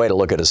than one way to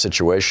look at a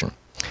situation.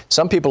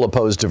 Some people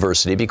oppose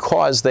diversity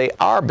because they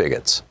are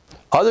bigots.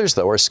 Others,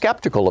 though, are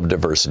skeptical of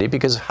diversity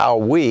because of how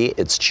we,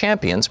 its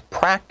champions,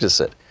 practice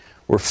it.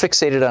 We're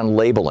fixated on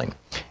labeling,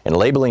 and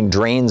labeling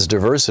drains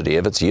diversity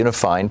of its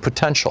unifying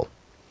potential.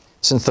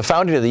 Since the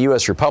founding of the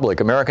U.S.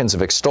 Republic, Americans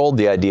have extolled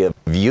the idea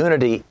of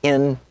unity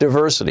in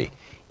diversity.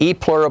 E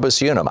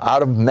pluribus unum,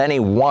 out of many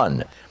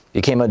one,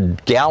 became a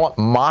gallant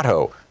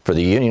motto for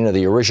the union of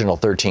the original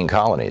 13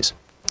 colonies.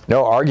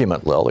 No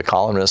argument, Lil, the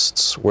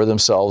colonists were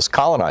themselves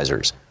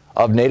colonizers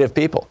of native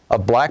people,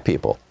 of black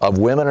people, of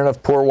women, and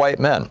of poor white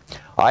men.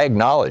 I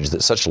acknowledge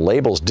that such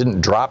labels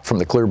didn't drop from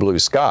the clear blue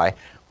sky.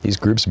 These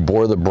groups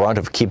bore the brunt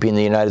of keeping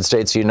the United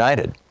States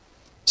united.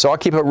 So I'll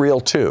keep it real,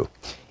 too.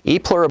 E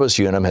pluribus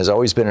unum has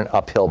always been an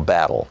uphill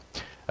battle.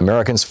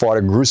 Americans fought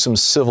a gruesome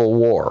civil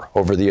war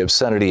over the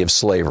obscenity of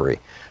slavery,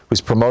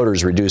 whose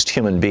promoters reduced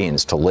human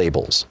beings to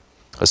labels.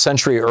 A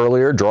century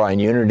earlier, drawing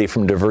unity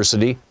from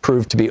diversity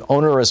proved to be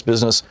onerous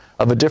business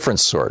of a different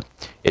sort.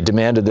 It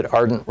demanded that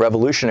ardent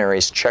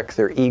revolutionaries check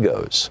their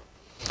egos.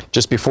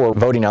 Just before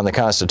voting on the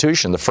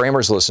Constitution, the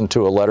framers listened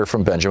to a letter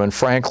from Benjamin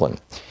Franklin.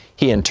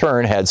 He, in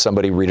turn, had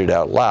somebody read it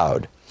out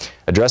loud.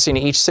 Addressing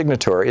each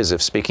signatory as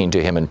if speaking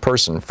to him in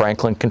person,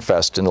 Franklin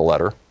confessed in the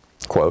letter,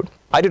 quote,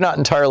 "I do not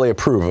entirely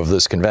approve of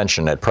this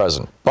convention at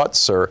present, but,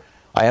 sir,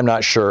 I am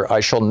not sure I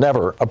shall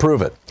never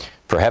approve it.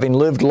 For having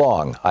lived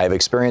long, I have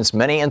experienced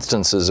many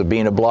instances of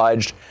being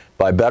obliged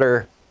by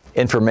better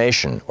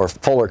information or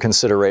fuller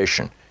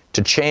consideration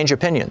to change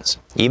opinions,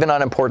 even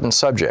on important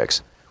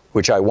subjects,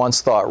 which I once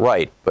thought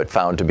right but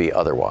found to be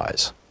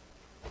otherwise."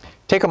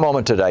 Take a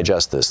moment to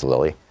digest this,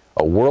 Lily.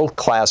 A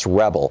world-class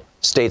rebel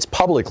states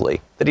publicly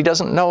that he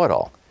doesn't know it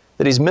all,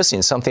 that he's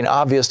missing something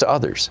obvious to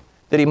others,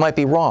 that he might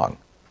be wrong.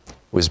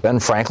 Was Ben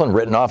Franklin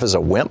written off as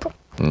a wimp?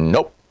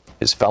 Nope.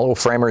 His fellow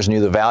framers knew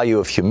the value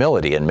of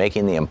humility in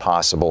making the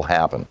impossible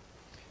happen.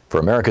 For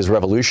America's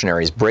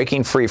revolutionaries,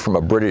 breaking free from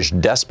a British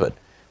despot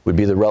would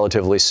be the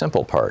relatively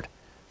simple part.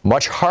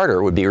 Much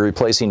harder would be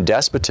replacing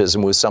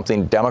despotism with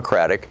something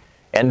democratic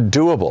and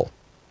doable.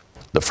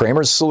 The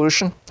framers'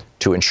 solution?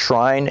 To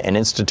enshrine and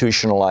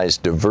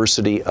institutionalize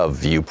diversity of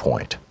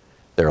viewpoint.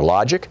 Their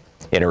logic?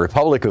 In a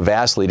republic of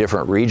vastly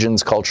different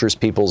regions, cultures,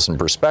 peoples, and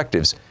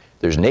perspectives,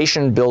 there's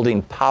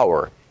nation-building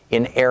power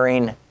in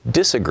airing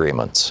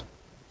disagreements.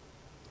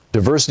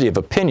 Diversity of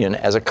opinion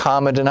as a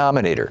common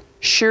denominator.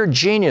 Sheer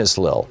genius,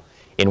 Lil.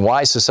 In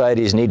Why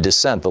Societies Need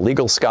Dissent, the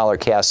legal scholar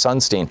Cass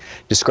Sunstein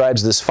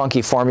describes this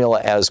funky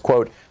formula as,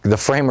 quote, the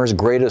framers'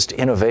 greatest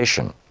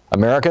innovation.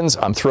 Americans,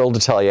 I'm thrilled to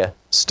tell you,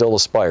 still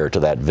aspire to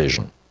that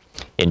vision.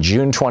 In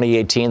June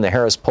 2018, the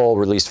Harris poll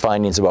released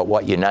findings about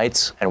what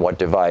unites and what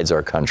divides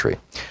our country.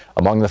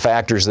 Among the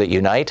factors that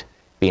unite,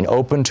 being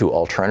open to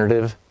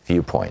alternative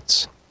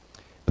viewpoints.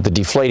 But the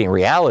deflating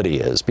reality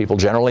is people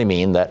generally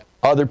mean that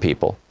other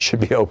people should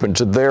be open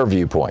to their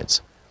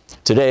viewpoints.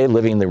 Today,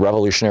 living the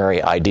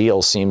revolutionary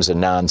ideal seems a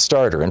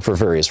non-starter, and for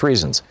various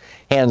reasons.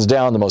 Hands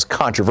down, the most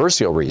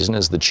controversial reason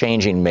is the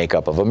changing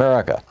makeup of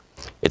America.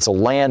 It's a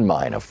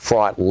landmine of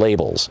fraught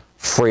labels,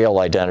 frail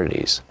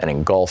identities, and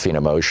engulfing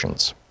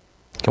emotions.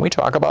 Can we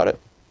talk about it?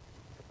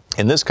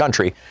 In this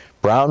country,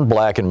 brown,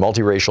 black, and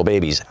multiracial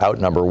babies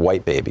outnumber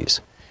white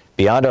babies.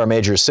 Beyond our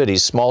major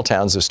cities, small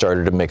towns have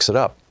started to mix it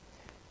up.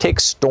 Take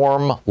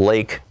Storm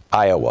Lake,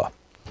 Iowa.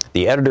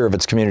 The editor of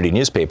its community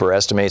newspaper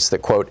estimates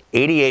that, quote,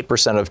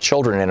 88% of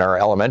children in our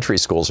elementary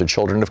schools are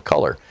children of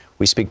color.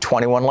 We speak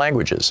 21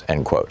 languages,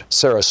 end quote.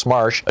 Sarah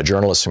Smarsh, a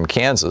journalist from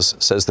Kansas,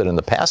 says that in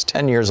the past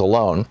 10 years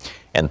alone,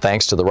 and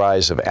thanks to the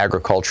rise of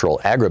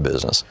agricultural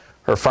agribusiness,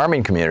 Her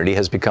farming community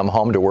has become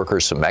home to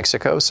workers from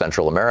Mexico,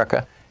 Central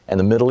America, and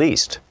the Middle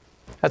East.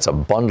 That's a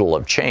bundle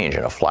of change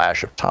in a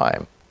flash of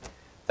time.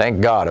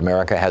 Thank God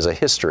America has a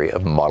history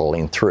of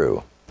muddling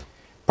through.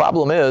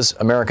 Problem is,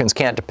 Americans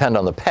can't depend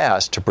on the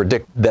past to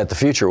predict that the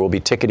future will be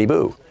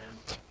tickety-boo.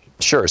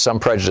 Sure, some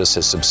prejudice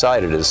has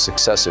subsided as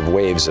successive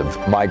waves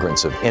of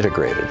migrants have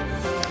integrated.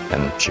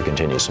 And she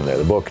continues from there.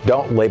 The book,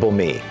 Don't Label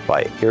Me,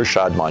 by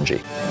Irshad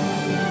Manji.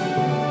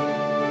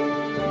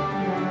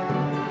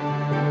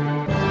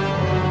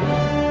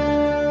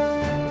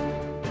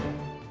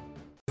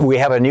 We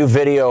have a new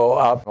video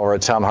up over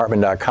at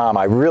TomHartman.com.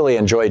 I really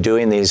enjoy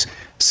doing these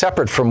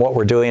separate from what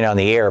we're doing on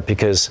the air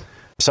because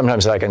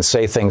sometimes I can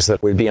say things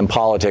that would be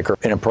impolitic or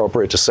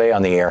inappropriate to say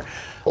on the air.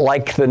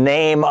 Like the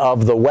name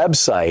of the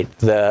website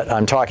that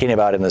I'm talking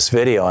about in this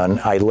video, and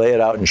I lay it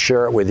out and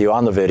share it with you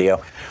on the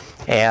video.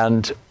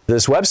 And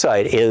this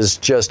website is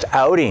just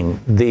outing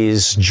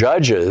these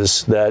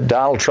judges that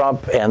Donald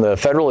Trump and the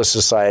Federalist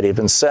Society have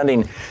been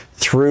sending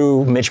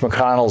through Mitch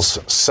McConnell's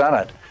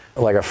Senate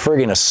like a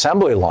friggin'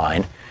 assembly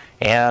line,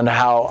 and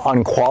how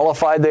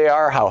unqualified they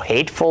are, how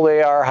hateful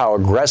they are, how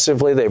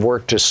aggressively they've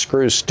worked to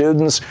screw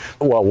students.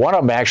 Well, one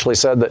of them actually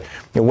said that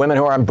women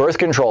who are on birth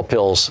control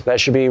pills, that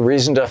should be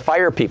reason to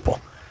fire people.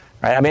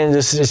 Right? I mean,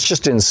 it's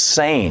just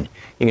insane.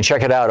 You can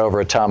check it out over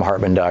at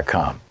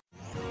TomHartman.com.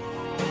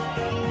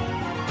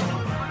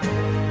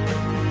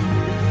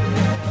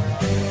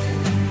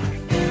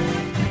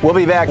 We'll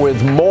be back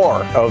with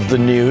more of the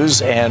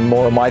news and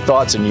more of my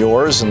thoughts and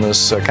yours in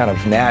this kind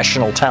of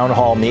national town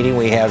hall meeting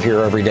we have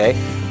here every day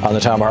on the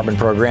Thom Hartmann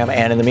program.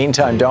 And in the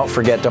meantime, don't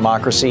forget,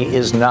 democracy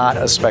is not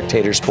a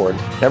spectator sport.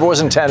 Never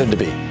was intended to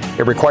be.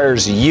 It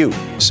requires you.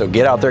 So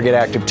get out there, get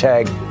active,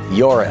 tag,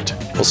 you're it.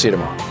 We'll see you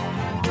tomorrow.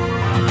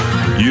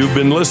 You've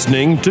been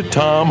listening to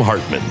Thom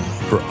Hartmann.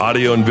 For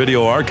audio and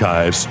video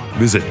archives,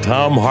 visit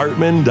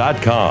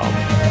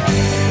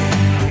TomHartman.com.